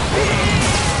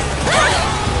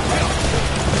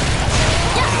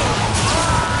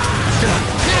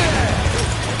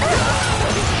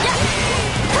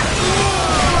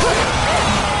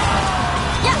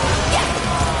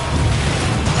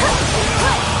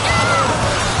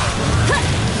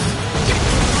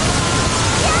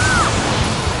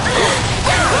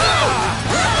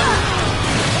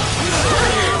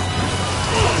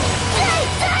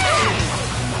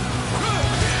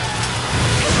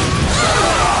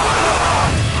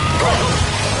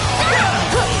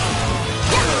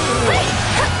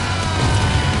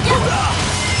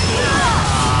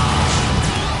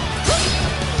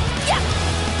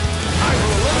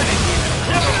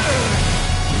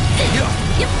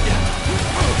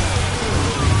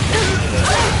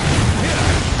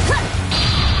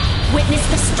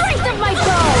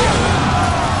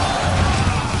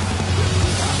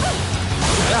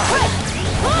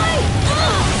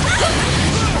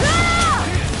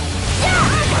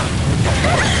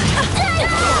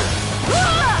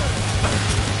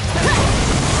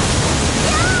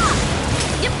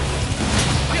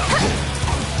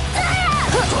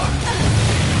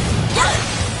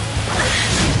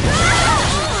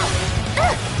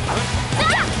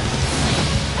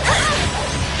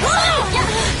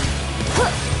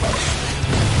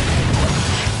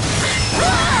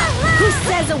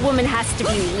 woman has to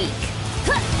be weak.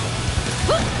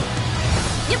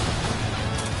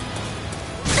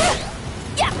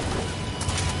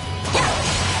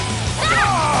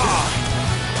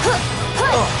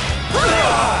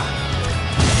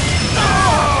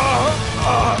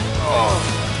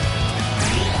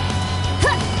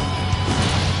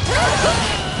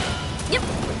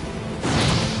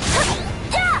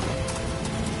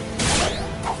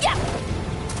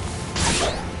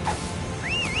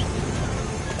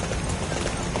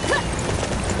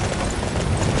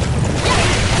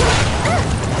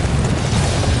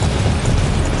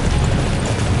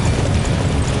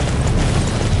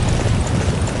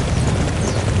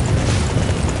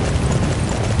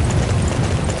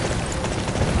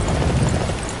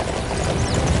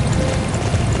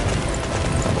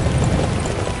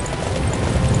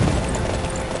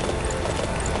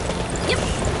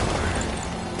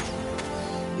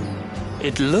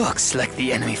 It looks like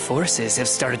the enemy forces have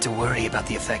started to worry about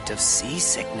the effect of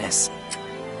seasickness.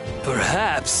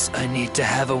 Perhaps I need to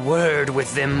have a word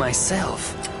with them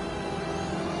myself.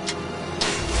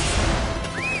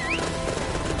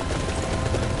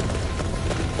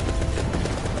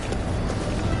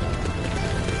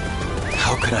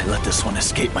 How could I let this one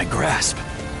escape my grasp?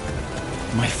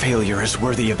 My failure is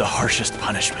worthy of the harshest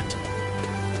punishment.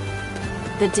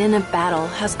 The din of battle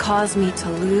has caused me to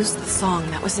lose the song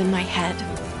that was in my head.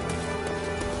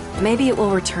 Maybe it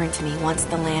will return to me once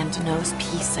the land knows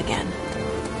peace again.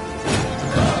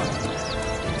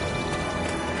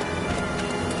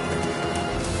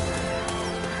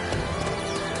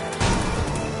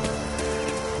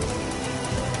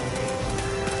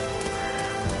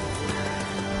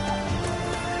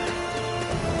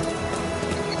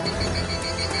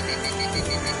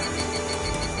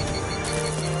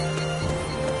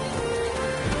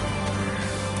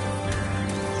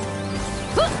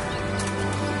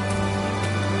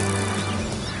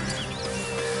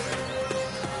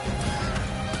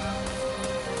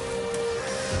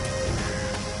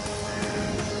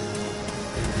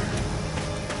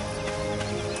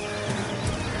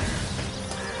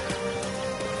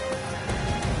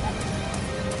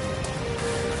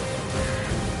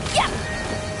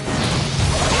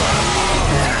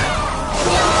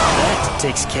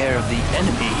 Takes care of the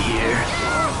enemy here.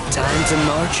 Time to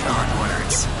march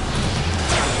onwards.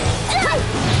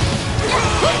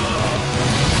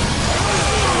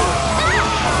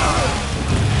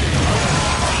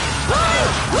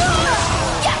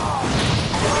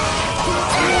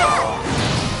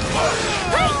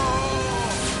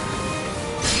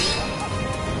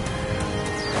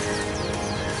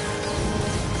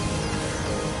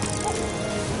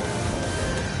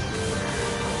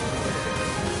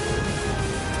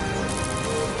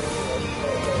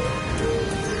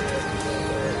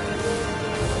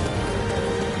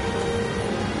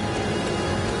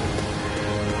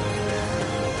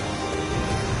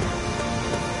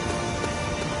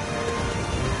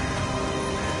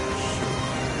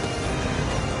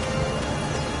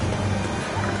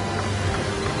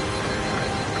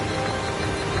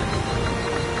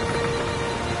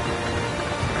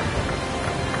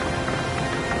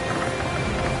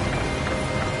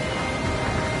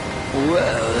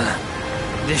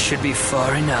 Well, this should be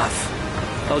far enough.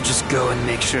 I'll just go and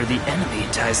make sure the enemy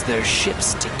ties their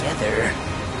ships together.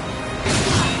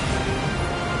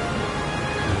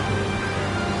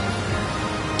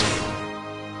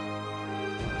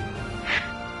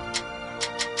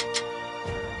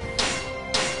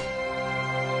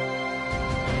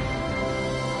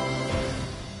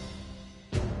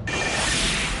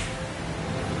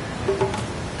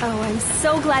 Oh, I'm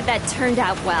so glad that turned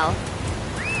out well.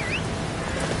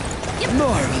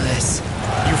 Marvelous.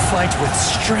 You fight with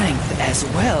strength as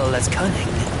well as cunning.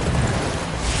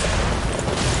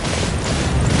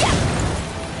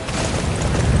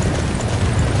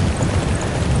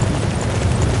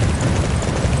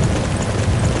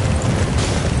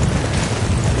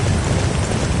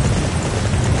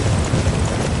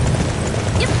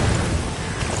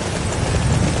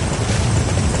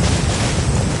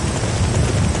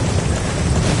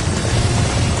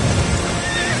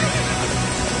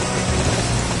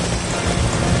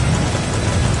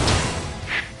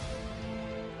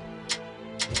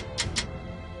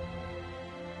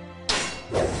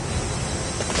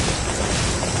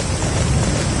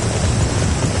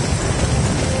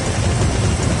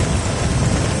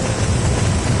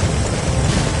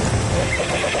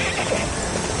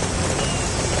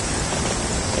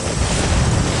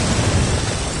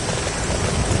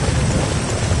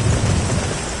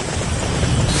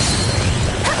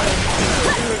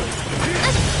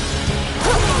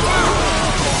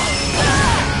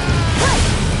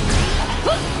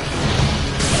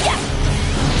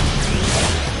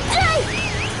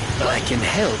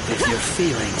 if you're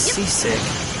feeling seasick,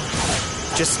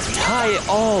 just tie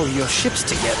all your ships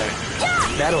together.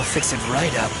 That'll fix it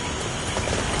right up.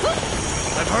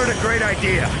 I've heard a great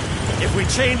idea. If we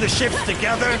chain the ships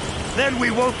together, then we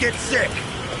won't get sick.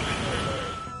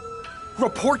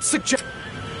 Report suggest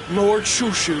Lord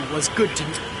Shushu was good to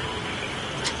me.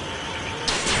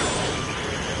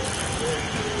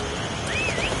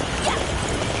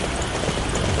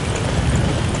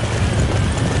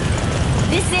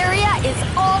 This area is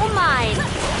all mine.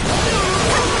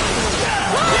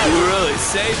 You really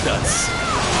saved us.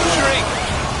 Drink!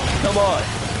 Come on.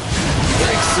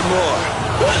 Drink some more.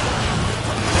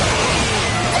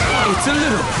 It's a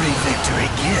little pre-victory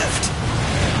gift.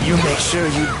 You make sure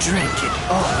you drink it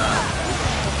all.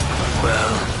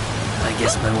 Well, I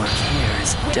guess my work here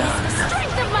is done. The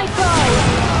strength of my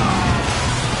bow!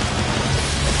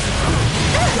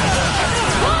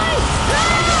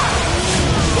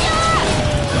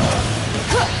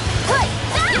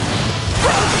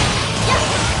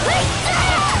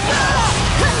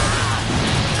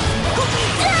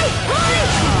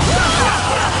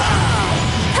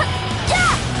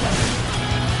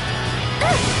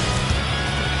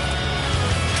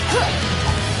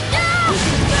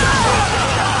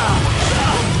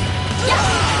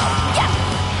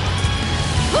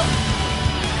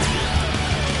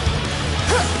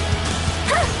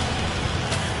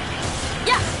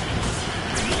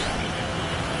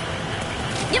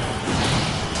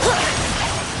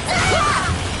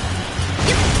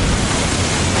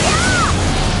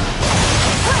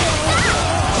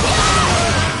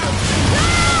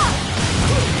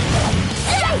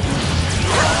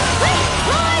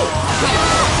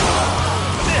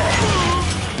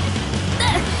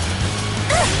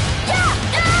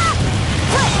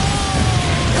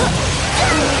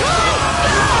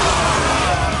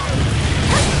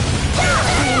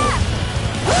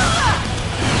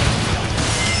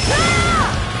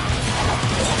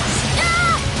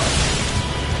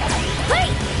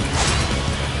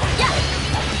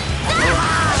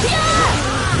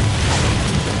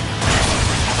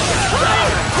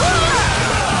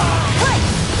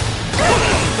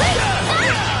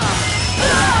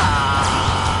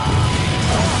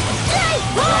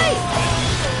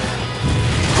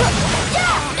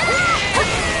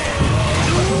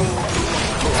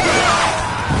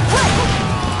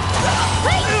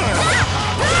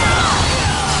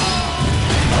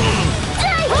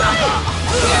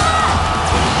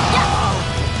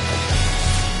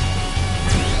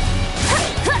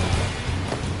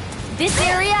 This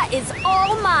area is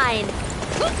all mine.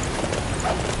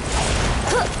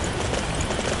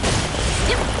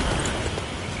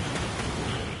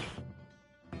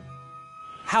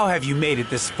 How have you made it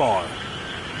this far?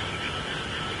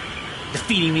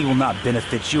 Defeating me will not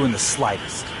benefit you in the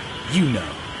slightest. You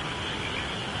know.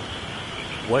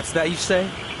 What's that you say?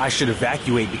 I should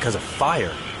evacuate because of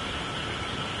fire.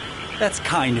 That's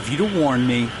kind of you to warn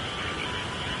me.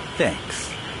 Thanks.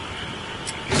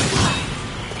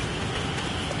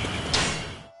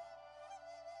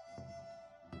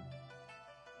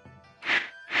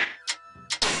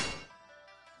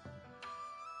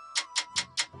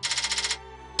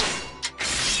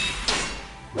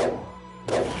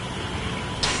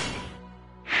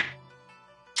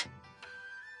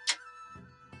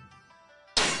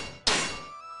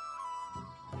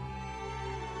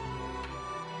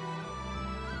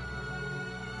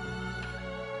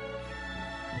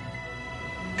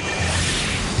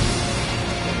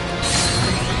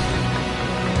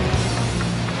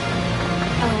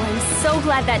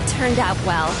 Glad that turned out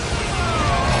well.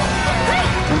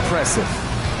 Impressive.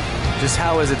 Just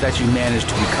how is it that you managed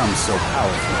to become so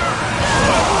powerful?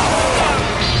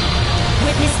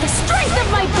 Witness the strength of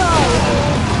my bow!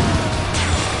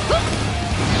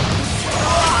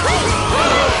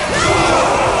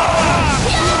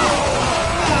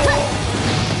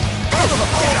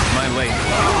 My lady,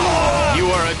 you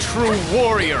are a true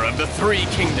warrior of the Three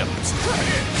Kingdoms.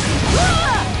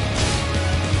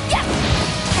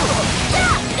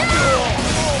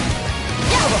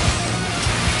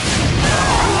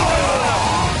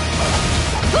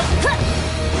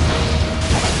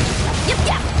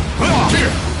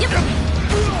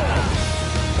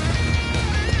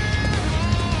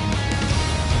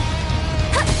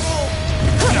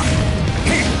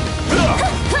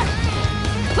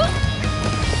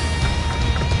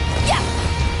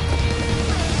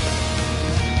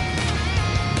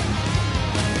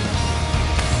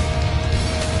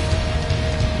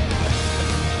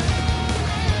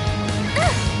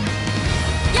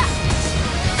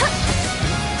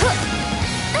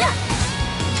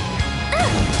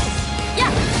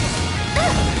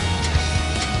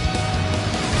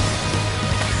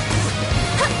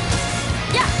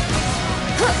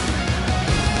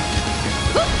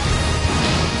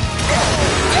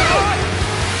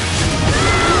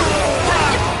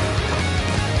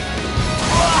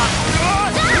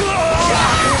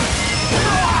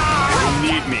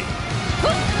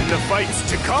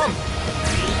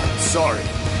 sorry.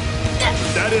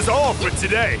 That is all for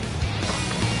today.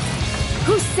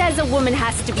 Who says a woman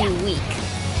has to be weak?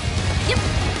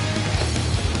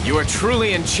 You are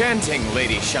truly enchanting,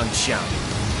 Lady Shangxiang.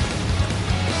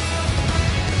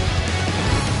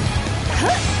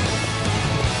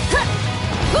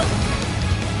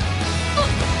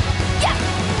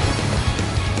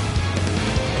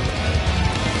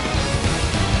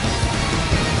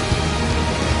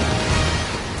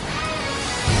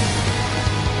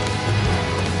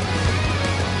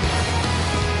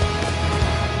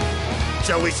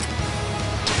 Shall we...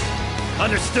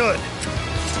 Understood.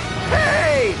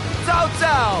 Hey! Cao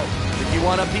Cao! If you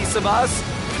want a piece of us,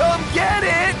 come get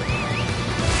it!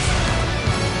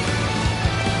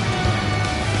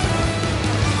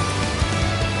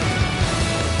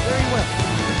 Very well.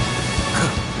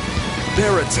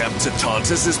 Their attempt to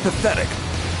taunt us is pathetic.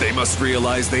 They must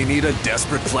realize they need a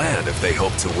desperate plan if they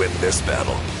hope to win this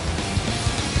battle.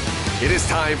 It is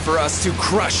time for us to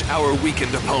crush our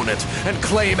weakened opponent and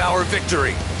claim our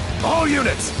victory. All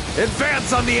units,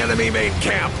 advance on the enemy main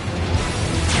camp!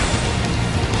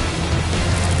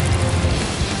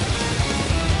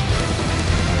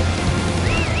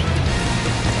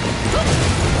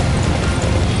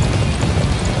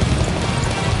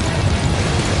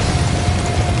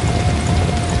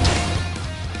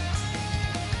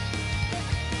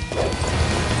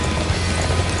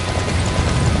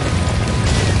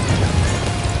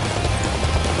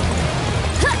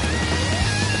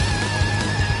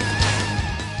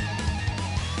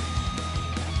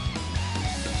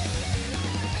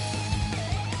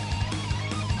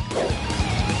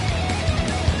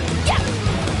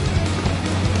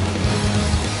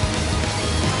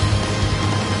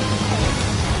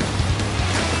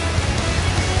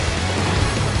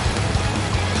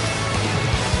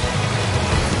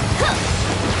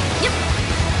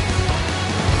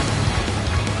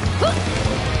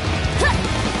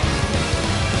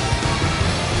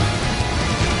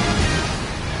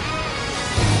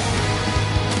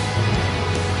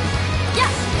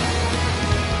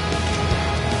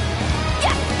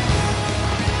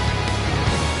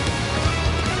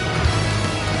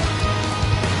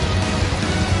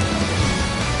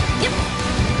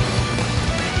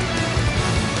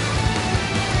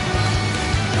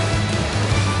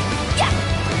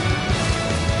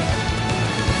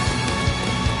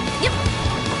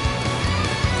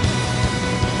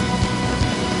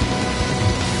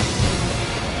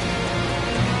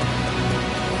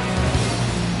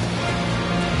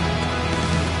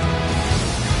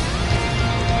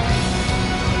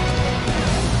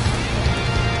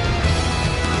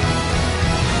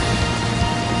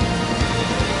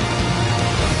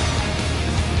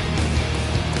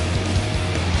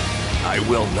 I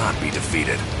will not be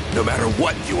defeated, no matter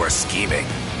what you are scheming.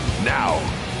 Now,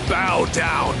 bow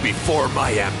down before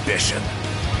my ambition.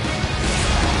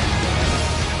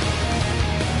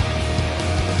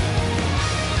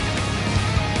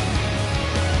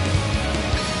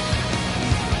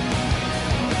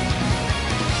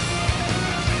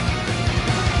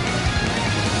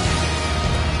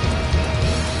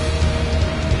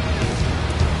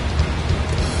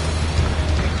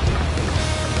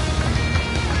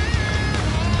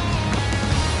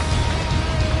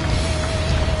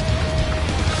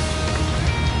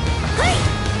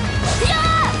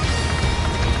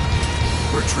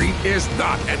 Retreat is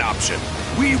not an option.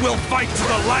 We will fight to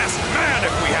the last man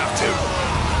if we have to.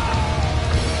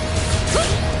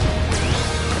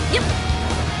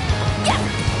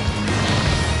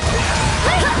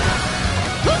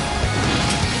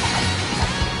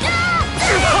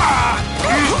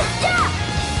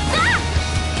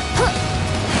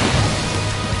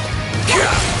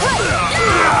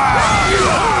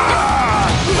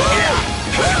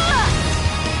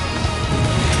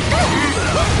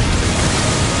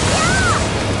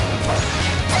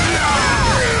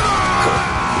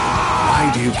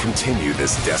 Why do you continue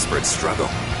this desperate struggle?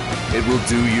 It will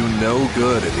do you no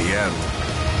good in the end.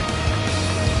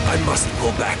 I must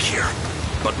pull back here,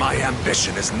 but my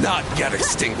ambition is not yet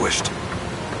extinguished.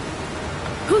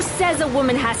 Who says a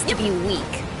woman has to be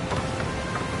weak?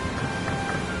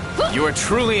 You are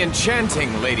truly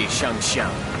enchanting, Lady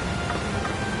Shangxiang.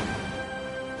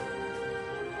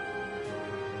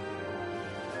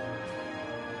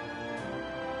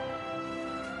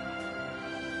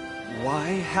 Why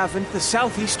haven't the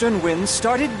southeastern winds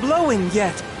started blowing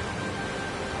yet?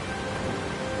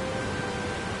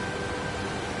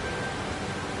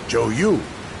 Zhou Yu,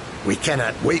 we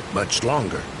cannot wait much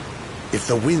longer. If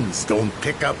the winds don't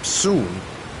pick up soon...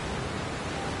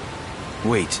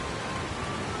 Wait.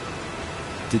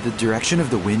 Did the direction of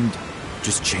the wind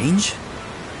just change?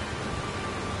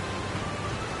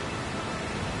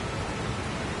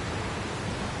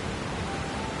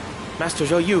 Master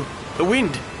Zhou Yu, the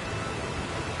wind.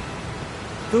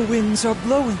 The winds are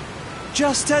blowing,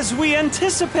 just as we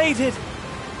anticipated.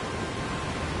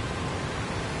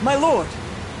 My lord,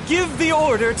 give the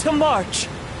order to march.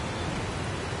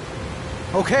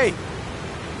 Okay.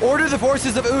 Order the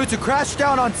forces of Wu to crash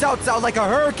down on Cao Cao like a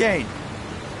hurricane.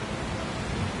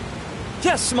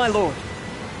 Yes, my lord.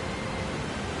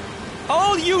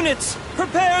 All units,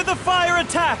 prepare the fire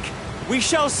attack. We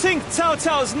shall sink Cao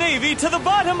Cao's navy to the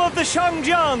bottom of the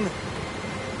Shangxiang.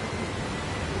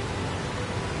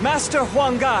 Master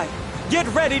Huanggai, get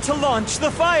ready to launch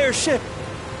the fire ship.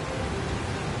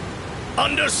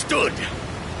 Understood.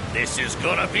 This is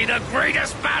gonna be the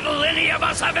greatest battle any of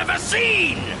us have ever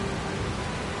seen!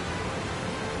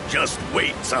 Just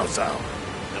wait, Cao Cao.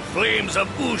 The flames of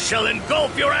Wu shall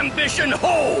engulf your ambition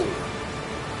whole!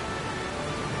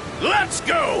 Let's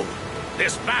go!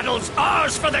 This battle's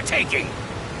ours for the taking!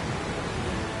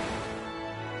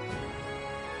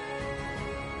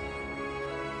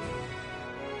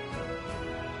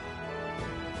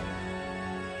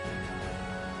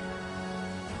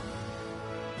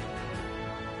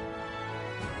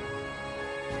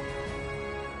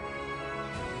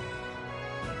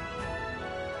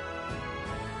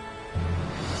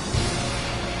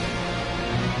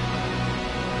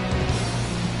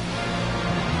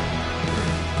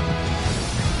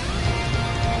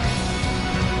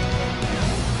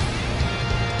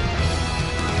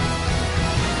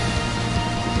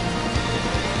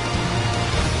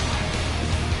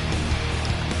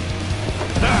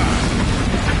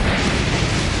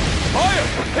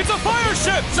 It's a fire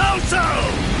ship! So!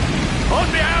 On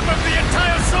behalf of the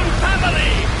entire Sun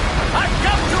family, I've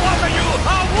come to offer you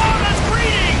our warmest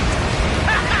greetings!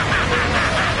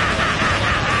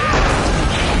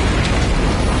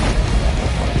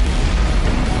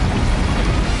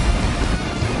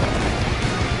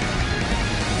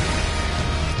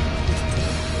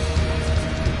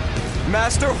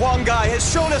 Master Huanggai has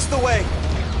shown us the way.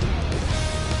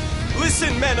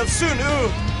 Listen, men of Sun Wu,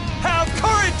 have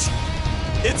courage!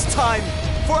 It's time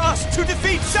for us to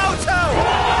defeat Cao Cao!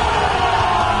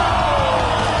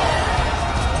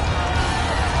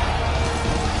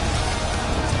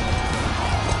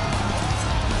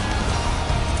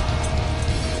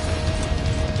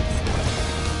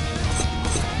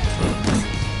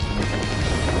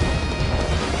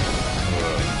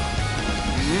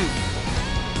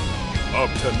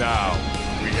 Up to now,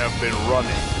 we have been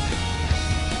running.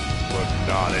 But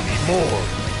not anymore.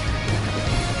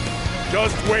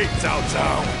 Just wait, Cao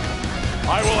Cao.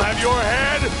 I will have your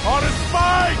head on a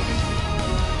spike!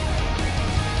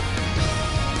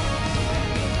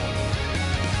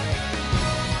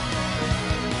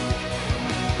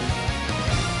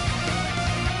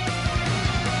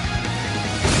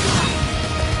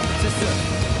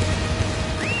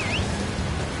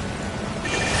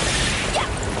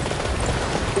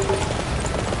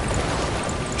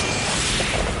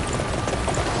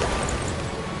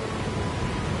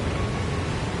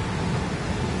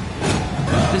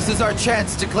 This is our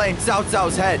chance to claim Cao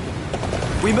Cao's head.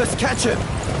 We must catch him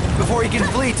before he can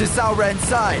flee to Cao Ren's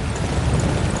side.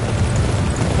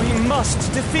 We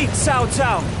must defeat Cao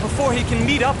Cao before he can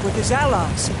meet up with his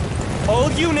allies.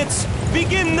 All units,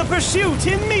 begin the pursuit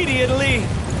immediately!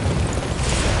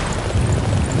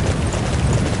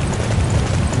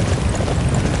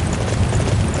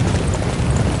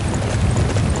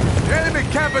 The enemy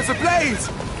camp is ablaze!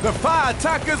 The fire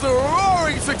attack is a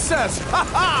roaring success! Ha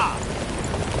ha!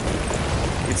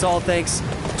 It's all thanks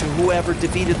to whoever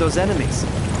defeated those enemies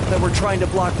that were trying to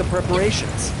block the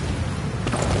preparations.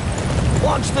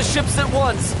 Launch the ships at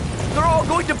once! They're all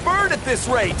going to burn at this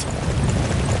rate!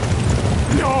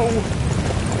 No!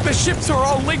 The ships are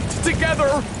all linked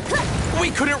together!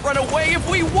 We couldn't run away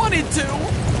if we wanted to!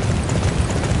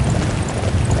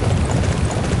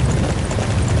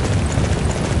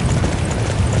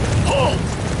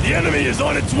 Halt! The enemy is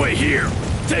on its way here!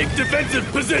 Take defensive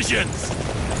positions!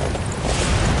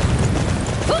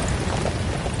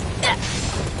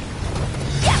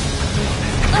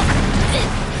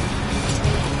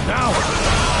 Now,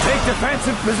 take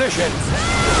defensive positions!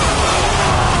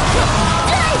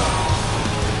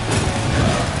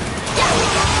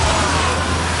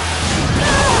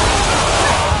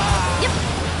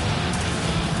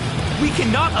 We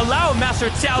cannot allow Master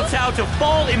Cao Cao to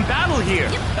fall in battle here!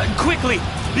 Quickly,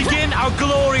 begin our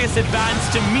glorious advance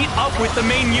to meet up with the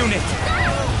main unit!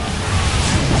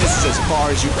 This is as far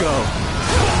as you go.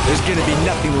 There's gonna be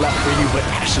nothing left for you but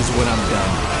ashes when I'm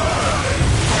done.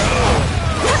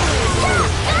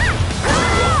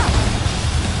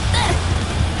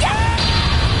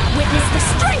 Witness the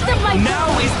strength of my...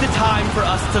 Now is the time for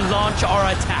us to launch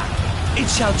our attack. It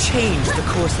shall change the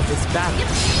course of this battle.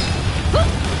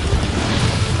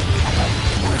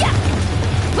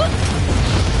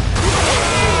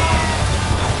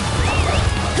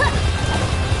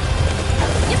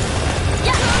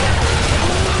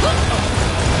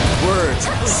 Words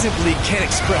simply can't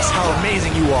express how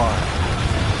amazing you are.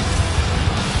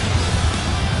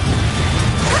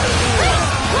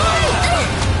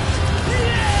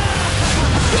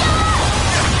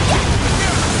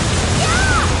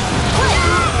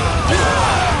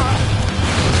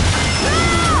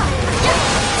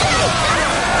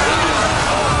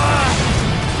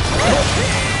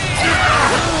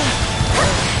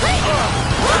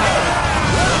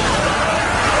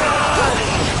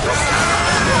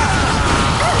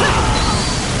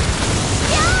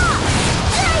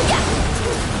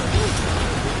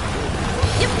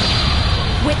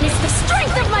 Witness the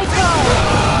strength of my bow!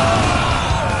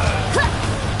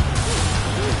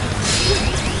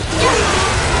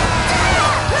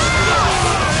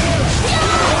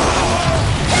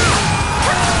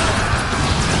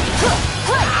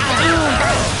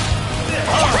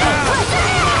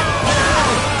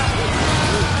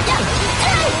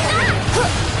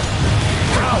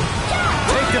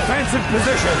 Take defensive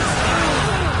positions!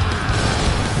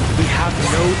 We have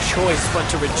no choice but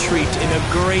to retreat in a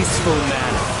graceful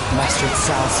manner. Master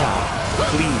Cao Cao,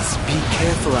 please be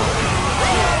careful out there.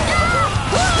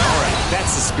 Alright,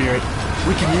 that's the spirit.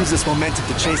 We can use this momentum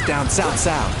to chase down Cao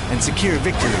Cao and secure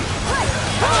victory.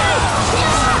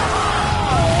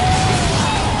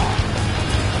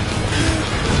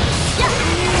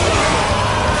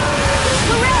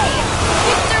 Hooray!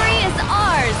 Victory is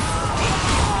ours!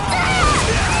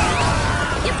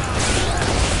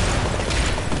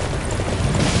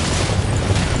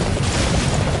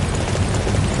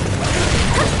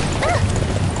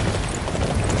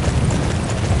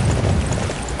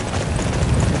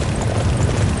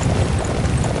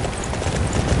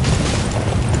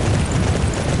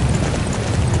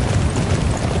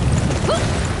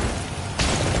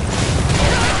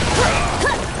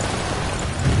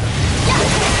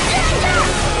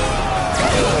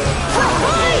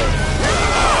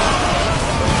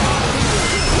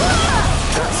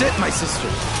 That's it, my sister.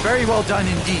 Very well done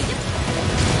indeed.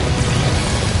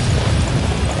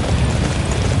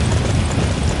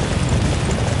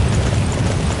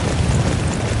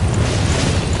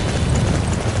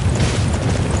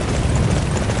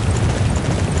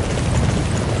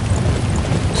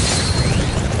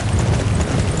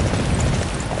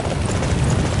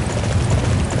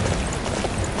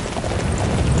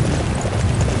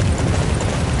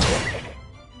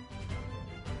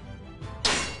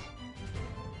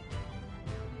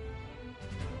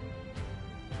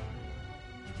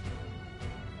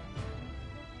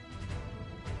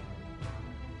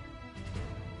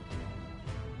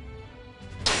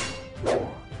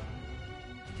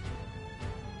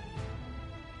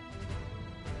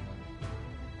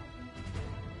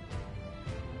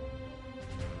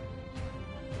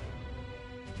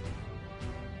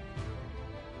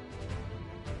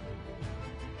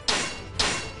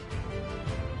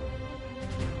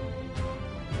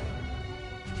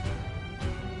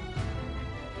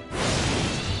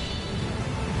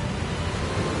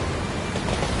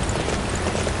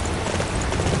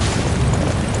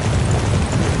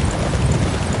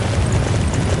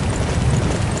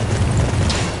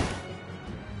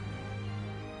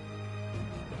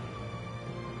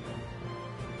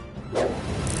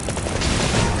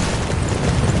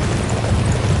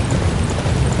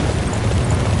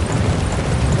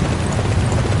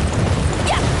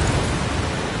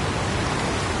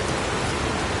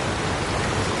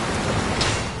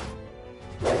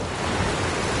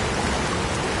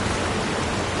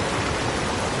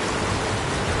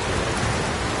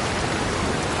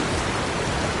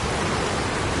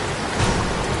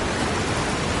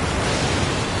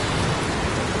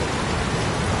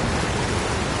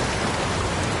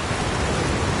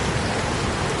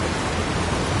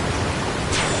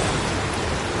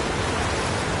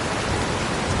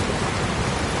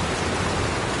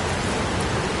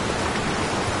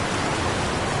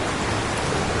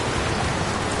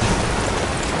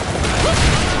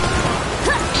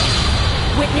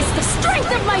 Witness the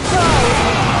strength of my bow!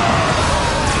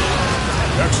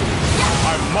 Excellent.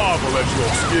 I marvel at your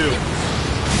skill.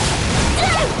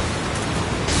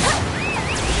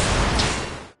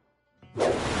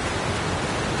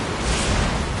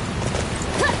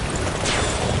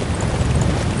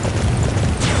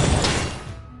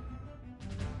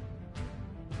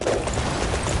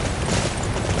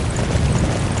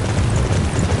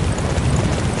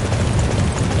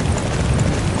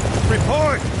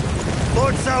 Report!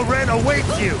 Lord Salren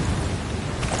awaits you!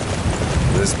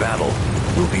 This battle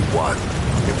will be won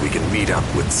if we can meet up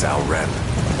with Cao Ren.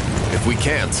 If we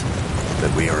can't,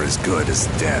 then we are as good as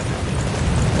dead.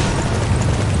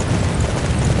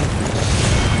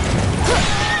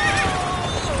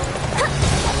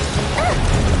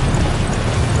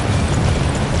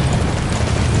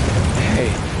 Hey,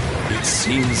 it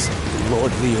seems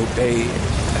Lord Liu Bei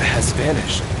has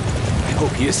vanished. I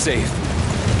hope he is safe.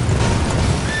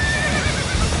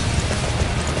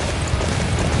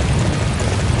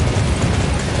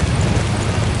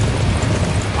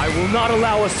 I will not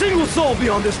allow a single soul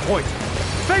beyond this point.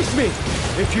 Face me,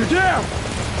 if you dare!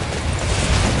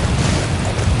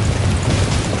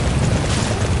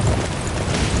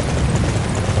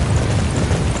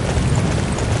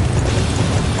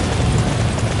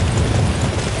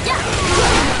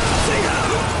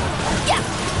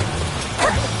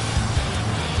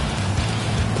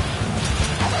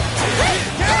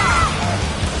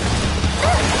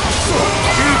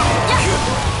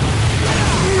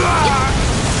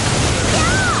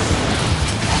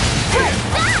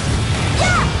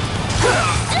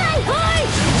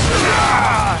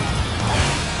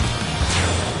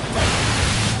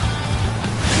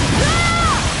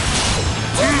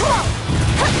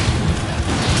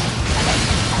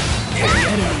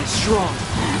 Strong.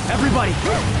 Everybody,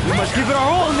 we must give it our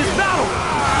all in this battle!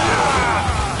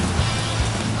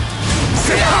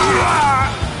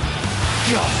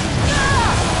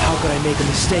 How could I make a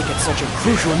mistake at such a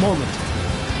crucial moment?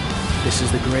 This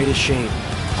is the greatest shame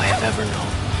I have ever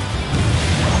known.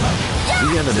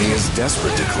 The enemy is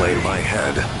desperate to claim my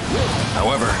head.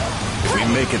 However, if we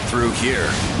make it through here,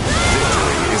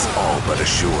 victory is all but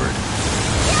assured.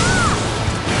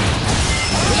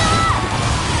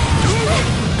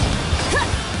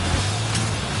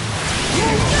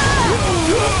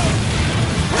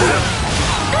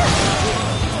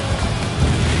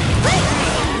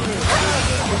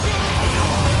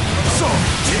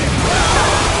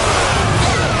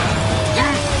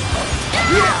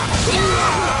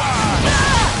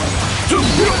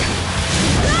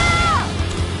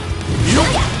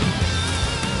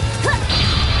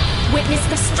 Witness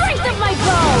the strength of my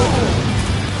bow!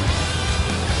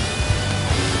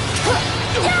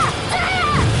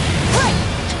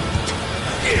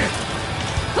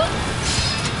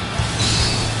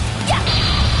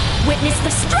 Witness the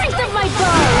strength of my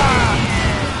bow!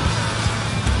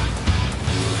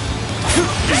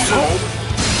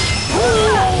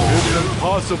 It's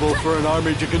impossible for an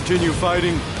army to continue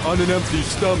fighting on an empty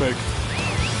stomach.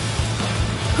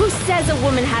 Who says a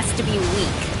woman has to be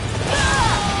weak?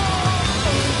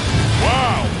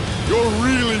 Wow! You're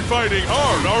really fighting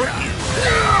hard, aren't you?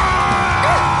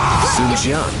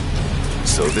 Xinjiang.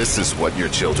 So this is what your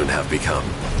children have become.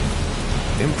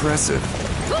 Impressive.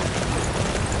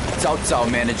 Cao Cao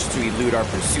managed to elude our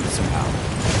pursuit somehow.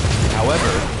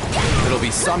 However, it'll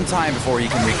be some time before he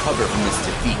can recover from this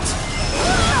defeat.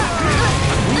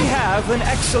 We have an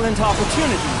excellent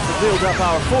opportunity to build up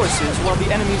our forces while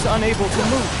the enemy's unable to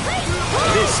move.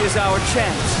 This is our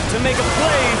chance to make a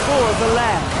play for the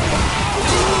land.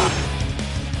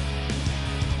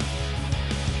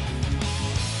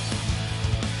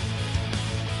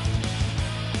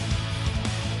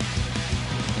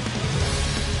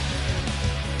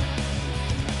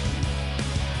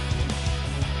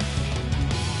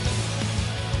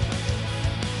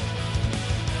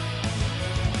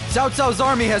 Cao Cao's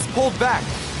army has pulled back.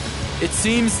 It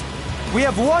seems we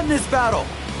have won this battle.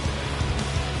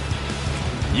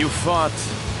 You fought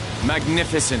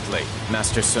magnificently,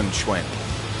 Master Sun Quan.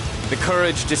 The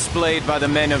courage displayed by the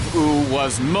men of Wu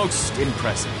was most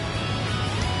impressive.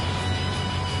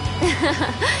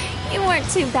 You weren't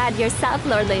too bad yourself,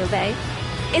 Lord Liu Bei.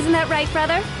 Isn't that right,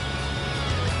 brother?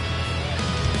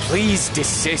 Please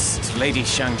desist, Lady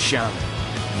Shangxiang.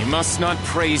 You must not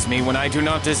praise me when I do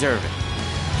not deserve it.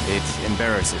 It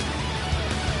embarrasses me.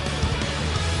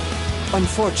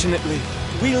 Unfortunately,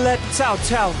 we let Cao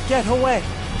Cao get away.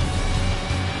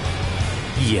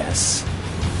 Yes,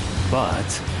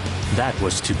 but that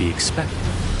was to be expected.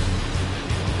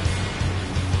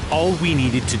 All we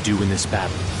needed to do in this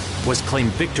battle was claim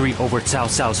victory over Cao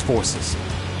Cao's forces,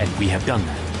 and we have done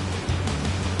that.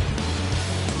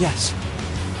 Yes,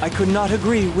 I could not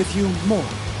agree with you more.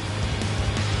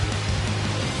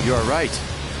 You are right.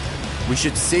 We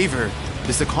should savor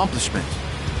this accomplishment.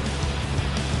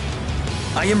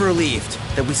 I am relieved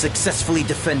that we successfully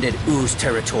defended Wu's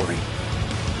territory.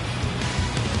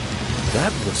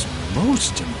 That was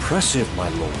most impressive, my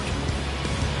lord.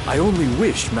 I only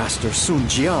wish Master Sun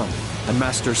Jian and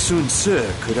Master Sun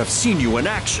Ce could have seen you in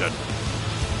action.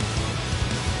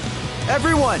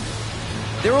 Everyone!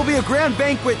 There will be a grand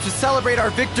banquet to celebrate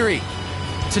our victory.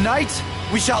 Tonight,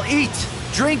 we shall eat,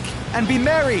 drink, and be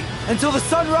merry until the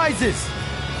sun rises!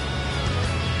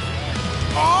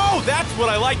 Oh, that's what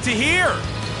I like to hear!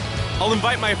 I'll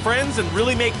invite my friends and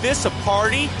really make this a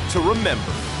party to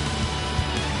remember.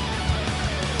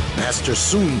 Master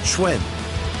Sun Quan,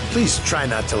 please try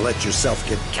not to let yourself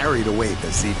get carried away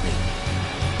this evening.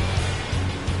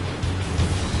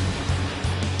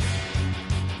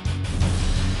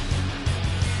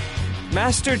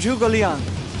 Master Zhuge Liang,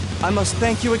 I must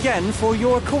thank you again for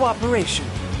your cooperation.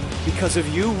 Because of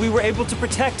you, we were able to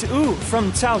protect Wu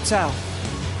from Cao Cao.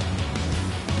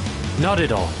 Not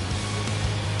at all.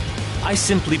 I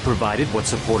simply provided what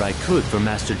support I could for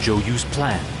Master Zhou Yu's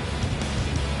plan.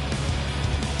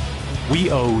 We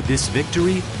owe this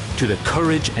victory to the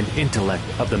courage and intellect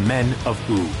of the men of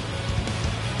Wu.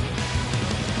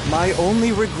 My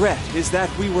only regret is that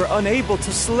we were unable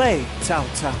to slay Cao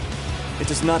Cao. It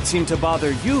does not seem to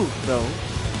bother you, though.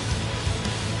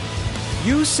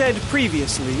 You said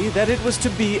previously that it was to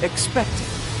be expected.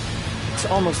 It's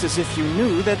almost as if you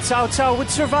knew that Cao Cao would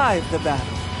survive the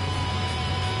battle.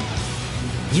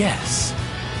 Yes.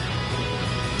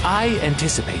 I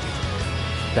anticipated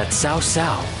that Cao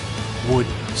Cao would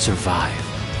survive.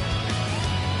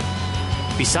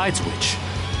 Besides which,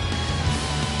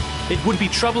 it would be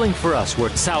troubling for us were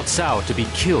Cao Cao to be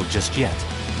killed just yet.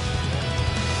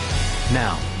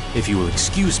 Now, if you will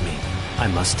excuse me, I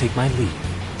must take my leave.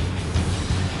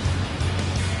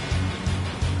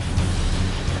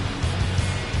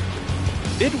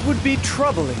 It would be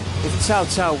troubling if Cao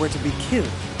Cao were to be killed.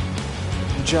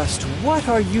 Just what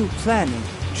are you planning,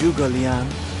 Zhuge Liang?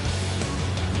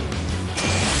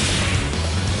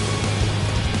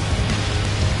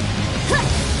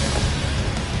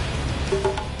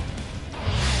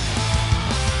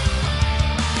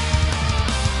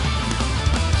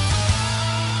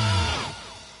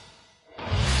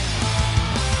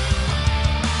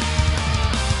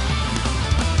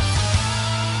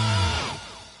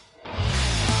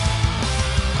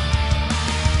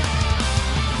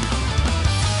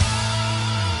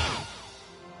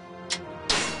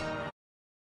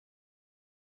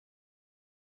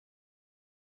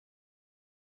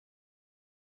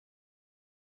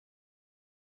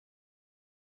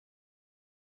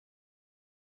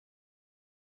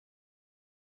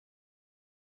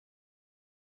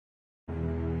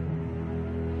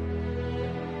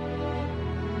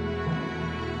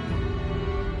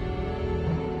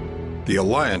 The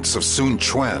alliance of Sun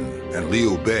Quan and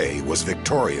Liu Bei was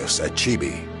victorious at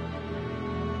Chibi.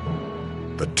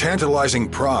 The tantalizing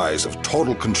prize of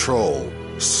total control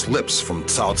slips from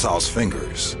Cao Cao's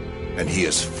fingers, and he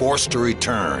is forced to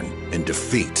return in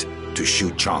defeat to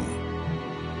Xuchang,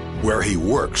 where he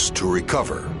works to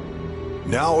recover.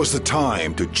 Now is the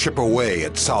time to chip away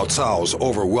at Cao Cao's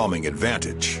overwhelming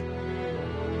advantage.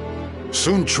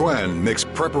 Sun Quan makes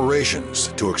preparations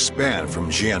to expand from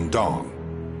Jiandong.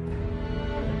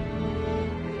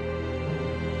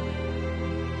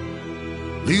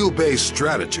 Liu Bei's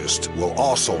strategist will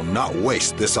also not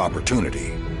waste this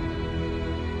opportunity.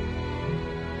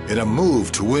 In a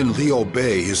move to win Liu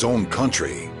Bei his own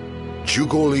country,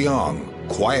 Zhuge Liang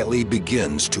quietly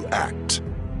begins to act.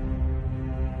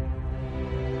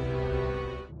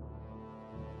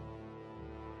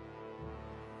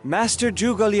 Master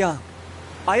Zhuge Liang,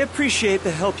 I appreciate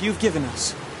the help you've given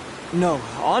us. No,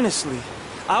 honestly,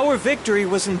 our victory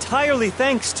was entirely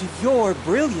thanks to your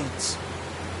brilliance.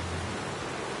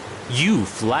 You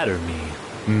flatter me,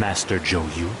 Master Zhou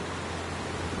Yu.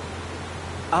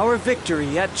 Our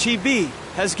victory at Chibi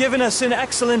has given us an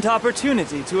excellent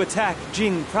opportunity to attack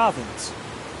Jing province.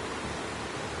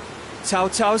 Cao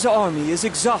Cao's army is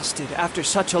exhausted after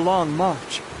such a long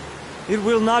march. It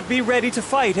will not be ready to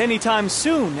fight anytime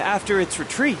soon after its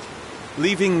retreat,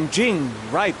 leaving Jing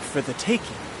ripe for the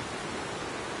taking.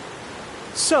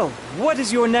 So, what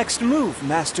is your next move,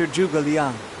 Master Zhuge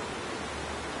Liang?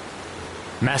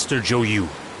 Master Zhou Yu,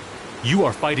 you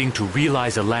are fighting to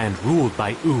realize a land ruled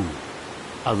by Wu,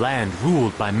 a land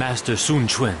ruled by Master Sun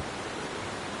Quan.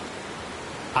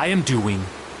 I am doing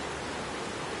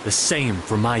the same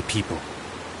for my people.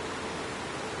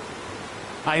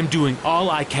 I am doing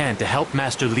all I can to help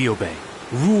Master Liu Bei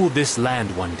rule this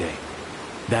land one day.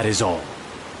 That is all.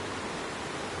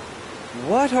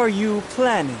 What are you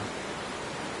planning?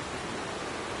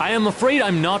 I am afraid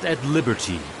I'm not at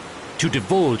liberty to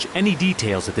divulge any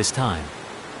details at this time.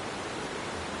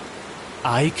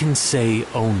 I can say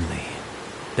only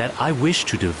that I wish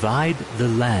to divide the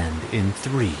land in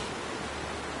 3.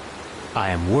 I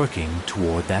am working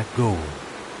toward that goal.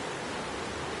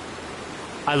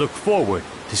 I look forward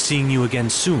to seeing you again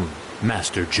soon,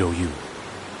 Master Zhou Yu.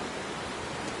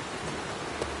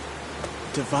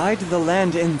 Divide the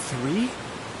land in 3?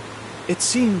 It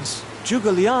seems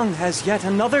Zhuge Liang has yet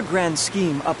another grand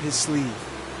scheme up his sleeve.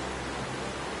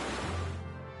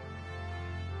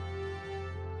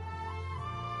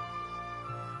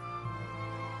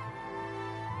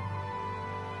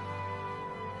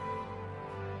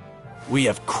 We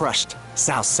have crushed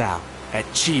Cao Cao at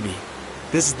Chibi.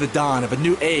 This is the dawn of a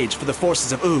new age for the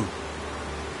forces of Wu.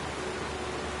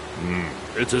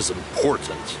 It is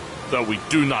important that we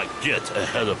do not get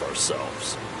ahead of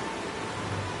ourselves.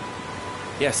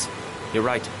 Yes, you're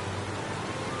right.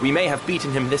 We may have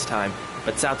beaten him this time,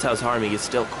 but Cao Cao's army is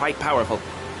still quite powerful.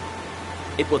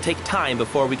 It will take time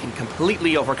before we can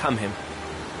completely overcome him.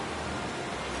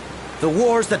 The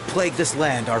wars that plague this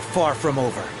land are far from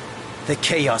over. The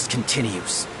chaos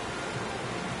continues.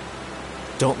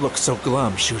 Don't look so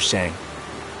glum, Shangxiang.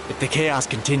 If the chaos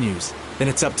continues, then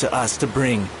it's up to us to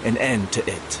bring an end to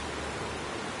it.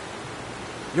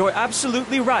 You're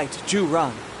absolutely right, Zhu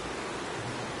Ran.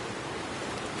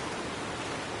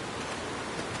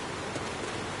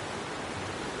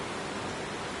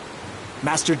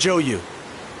 Master Zhou.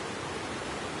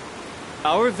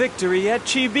 Our victory at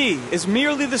Chibi is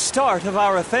merely the start of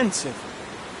our offensive.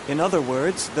 In other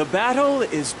words, the battle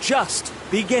is just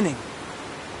beginning.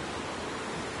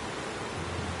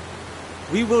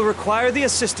 We will require the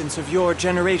assistance of your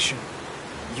generation.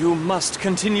 You must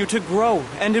continue to grow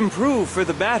and improve for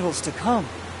the battles to come.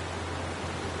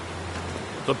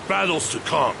 The battles to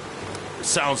come. It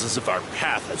sounds as if our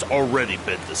path has already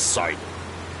been decided.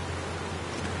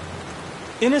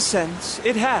 In a sense,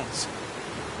 it has.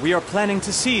 We are planning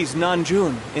to seize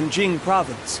Nanjun in Jing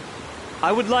province.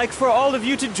 I would like for all of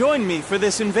you to join me for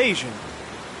this invasion.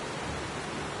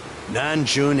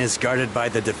 Nanjun is guarded by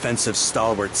the defensive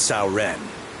stalwart Cao Ren.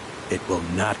 It will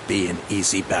not be an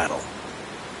easy battle.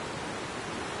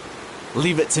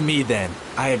 Leave it to me then.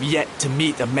 I have yet to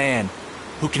meet a man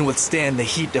who can withstand the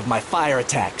heat of my fire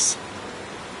attacks.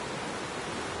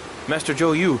 Master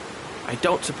Zhou, I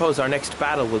don't suppose our next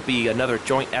battle will be another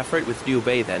joint effort with Liu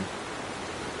Bei then.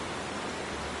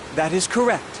 That is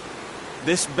correct.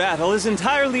 This battle is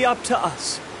entirely up to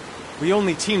us. We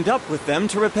only teamed up with them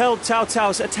to repel Cao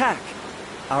Cao's attack.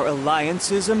 Our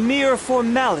alliance is a mere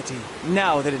formality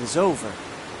now that it is over.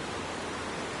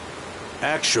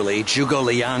 Actually, Zhuge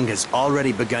Liang has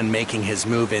already begun making his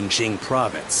move in Jing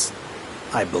province.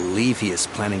 I believe he is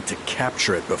planning to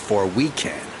capture it before we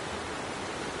can.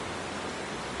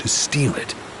 To steal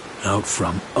it out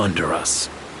from under us.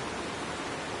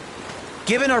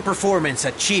 Given our performance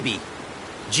at Chibi,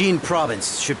 Jing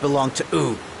province should belong to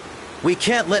Wu. We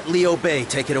can't let Liu Bei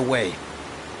take it away.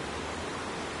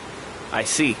 I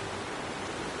see.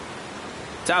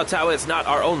 Cao Cao is not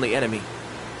our only enemy.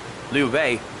 Liu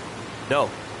Bei, no,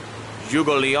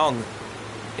 Zhuge Liang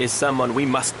is someone we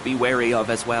must be wary of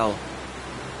as well.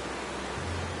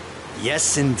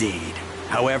 Yes, indeed.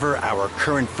 However, our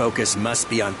current focus must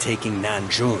be on taking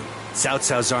Nanjun. Cao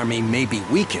Cao's army may be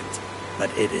weakened,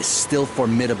 but it is still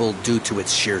formidable due to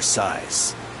its sheer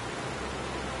size.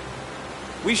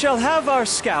 We shall have our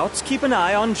scouts keep an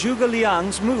eye on Zhuge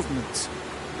Liang's movements.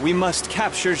 We must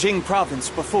capture Jing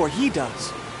province before he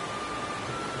does.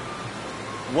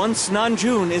 Once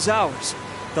Nanjun is ours,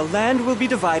 the land will be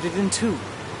divided in 2.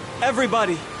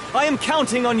 Everybody, I am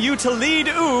counting on you to lead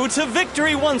Wu to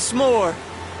victory once more!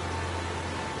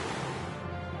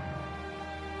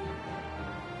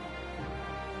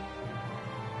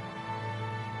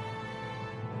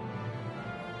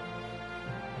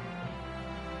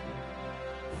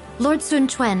 Lord Sun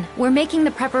Quan, we're making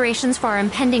the preparations for our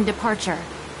impending departure.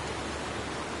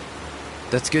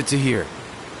 That's good to hear.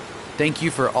 Thank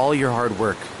you for all your hard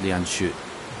work, Lian Shu.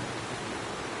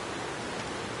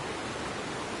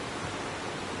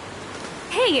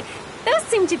 Hey, those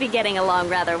seem to be getting along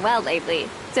rather well lately,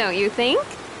 don't you think?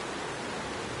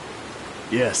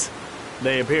 Yes.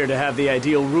 They appear to have the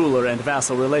ideal ruler and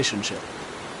vassal relationship.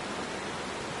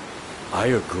 I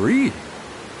agree.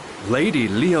 Lady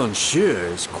Lian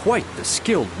Xue is quite the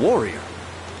skilled warrior.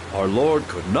 Our lord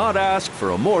could not ask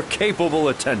for a more capable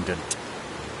attendant.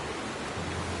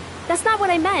 That's not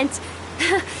what I meant.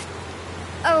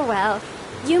 Oh well,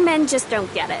 you men just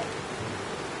don't get it.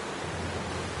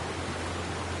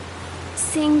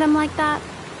 Seeing them like that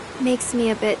makes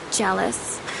me a bit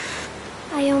jealous.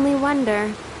 I only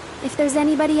wonder if there's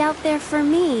anybody out there for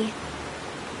me.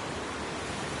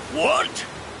 What?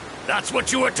 That's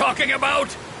what you were talking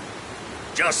about?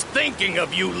 Just thinking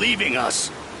of you leaving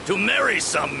us to marry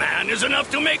some man is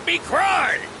enough to make me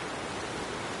cry!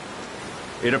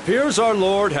 It appears our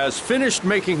lord has finished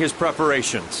making his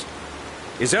preparations.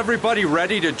 Is everybody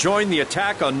ready to join the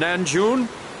attack on Nanjun?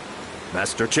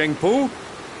 Master Chengpu,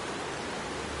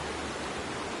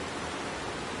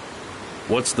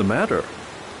 What's the matter?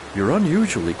 You're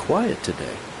unusually quiet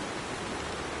today.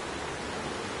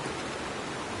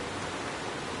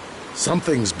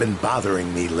 Something's been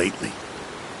bothering me lately.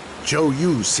 Zhou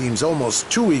Yu seems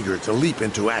almost too eager to leap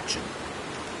into action.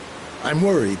 I'm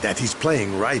worried that he's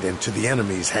playing right into the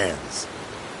enemy's hands.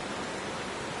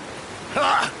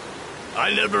 Ha!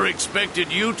 I never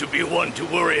expected you to be one to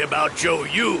worry about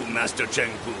Zhou Yu, Master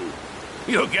Cheng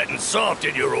Pu. You're getting soft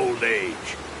in your old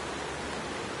age.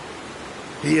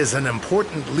 He is an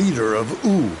important leader of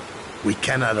Wu. We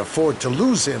cannot afford to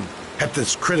lose him at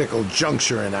this critical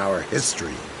juncture in our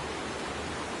history.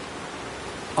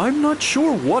 I'm not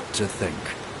sure what to think.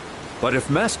 But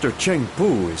if Master Cheng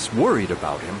Pu is worried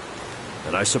about him,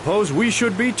 then I suppose we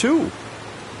should be too.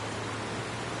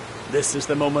 This is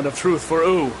the moment of truth for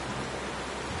Wu.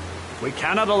 We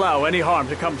cannot allow any harm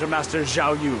to come to Master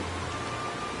Zhao Yu.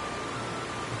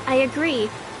 I agree.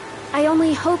 I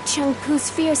only hope Cheng Pu's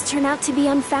fears turn out to be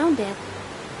unfounded.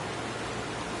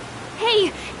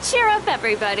 Hey, cheer up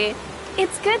everybody.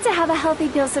 It's good to have a healthy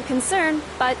dose of concern,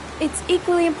 but it's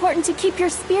equally important to keep your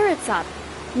spirits up.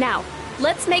 Now,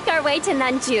 let's make our way to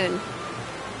Nanjun.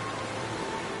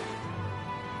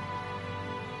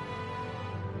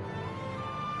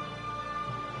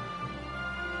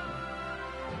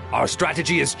 Our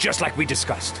strategy is just like we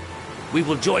discussed. We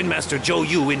will join Master Zhou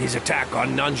Yu in his attack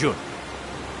on Nanjun.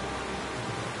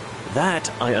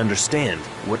 That I understand.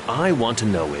 What I want to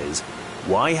know is,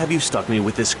 why have you stuck me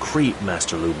with this creep,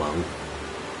 Master Lu Meng?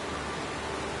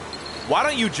 Why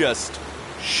don't you just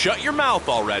shut your mouth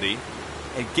already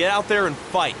and get out there and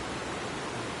fight?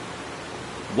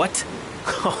 What?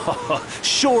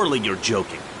 Surely you're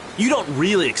joking. You don't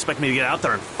really expect me to get out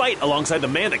there and fight alongside the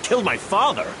man that killed my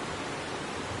father.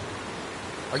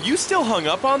 Are you still hung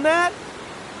up on that?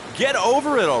 Get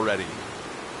over it already.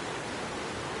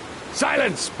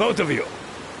 Silence, both of you!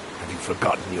 Have you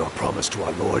forgotten your promise to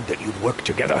our Lord that you'd work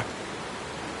together?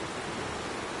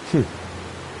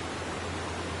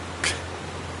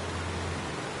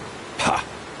 Ha!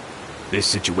 This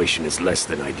situation is less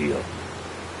than ideal.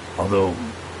 Although,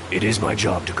 it is my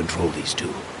job to control these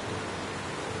two.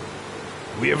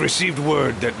 We have received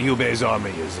word that Liu Bei's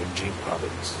army is in Jing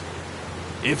province.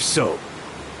 If so,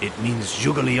 it means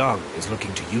Zhuge Liang is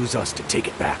looking to use us to take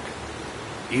it back.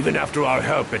 Even after our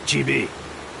help at Chibi.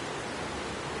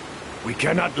 We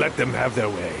cannot let them have their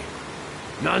way.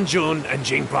 Nanjun and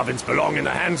Jing province belong in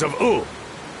the hands of Wu.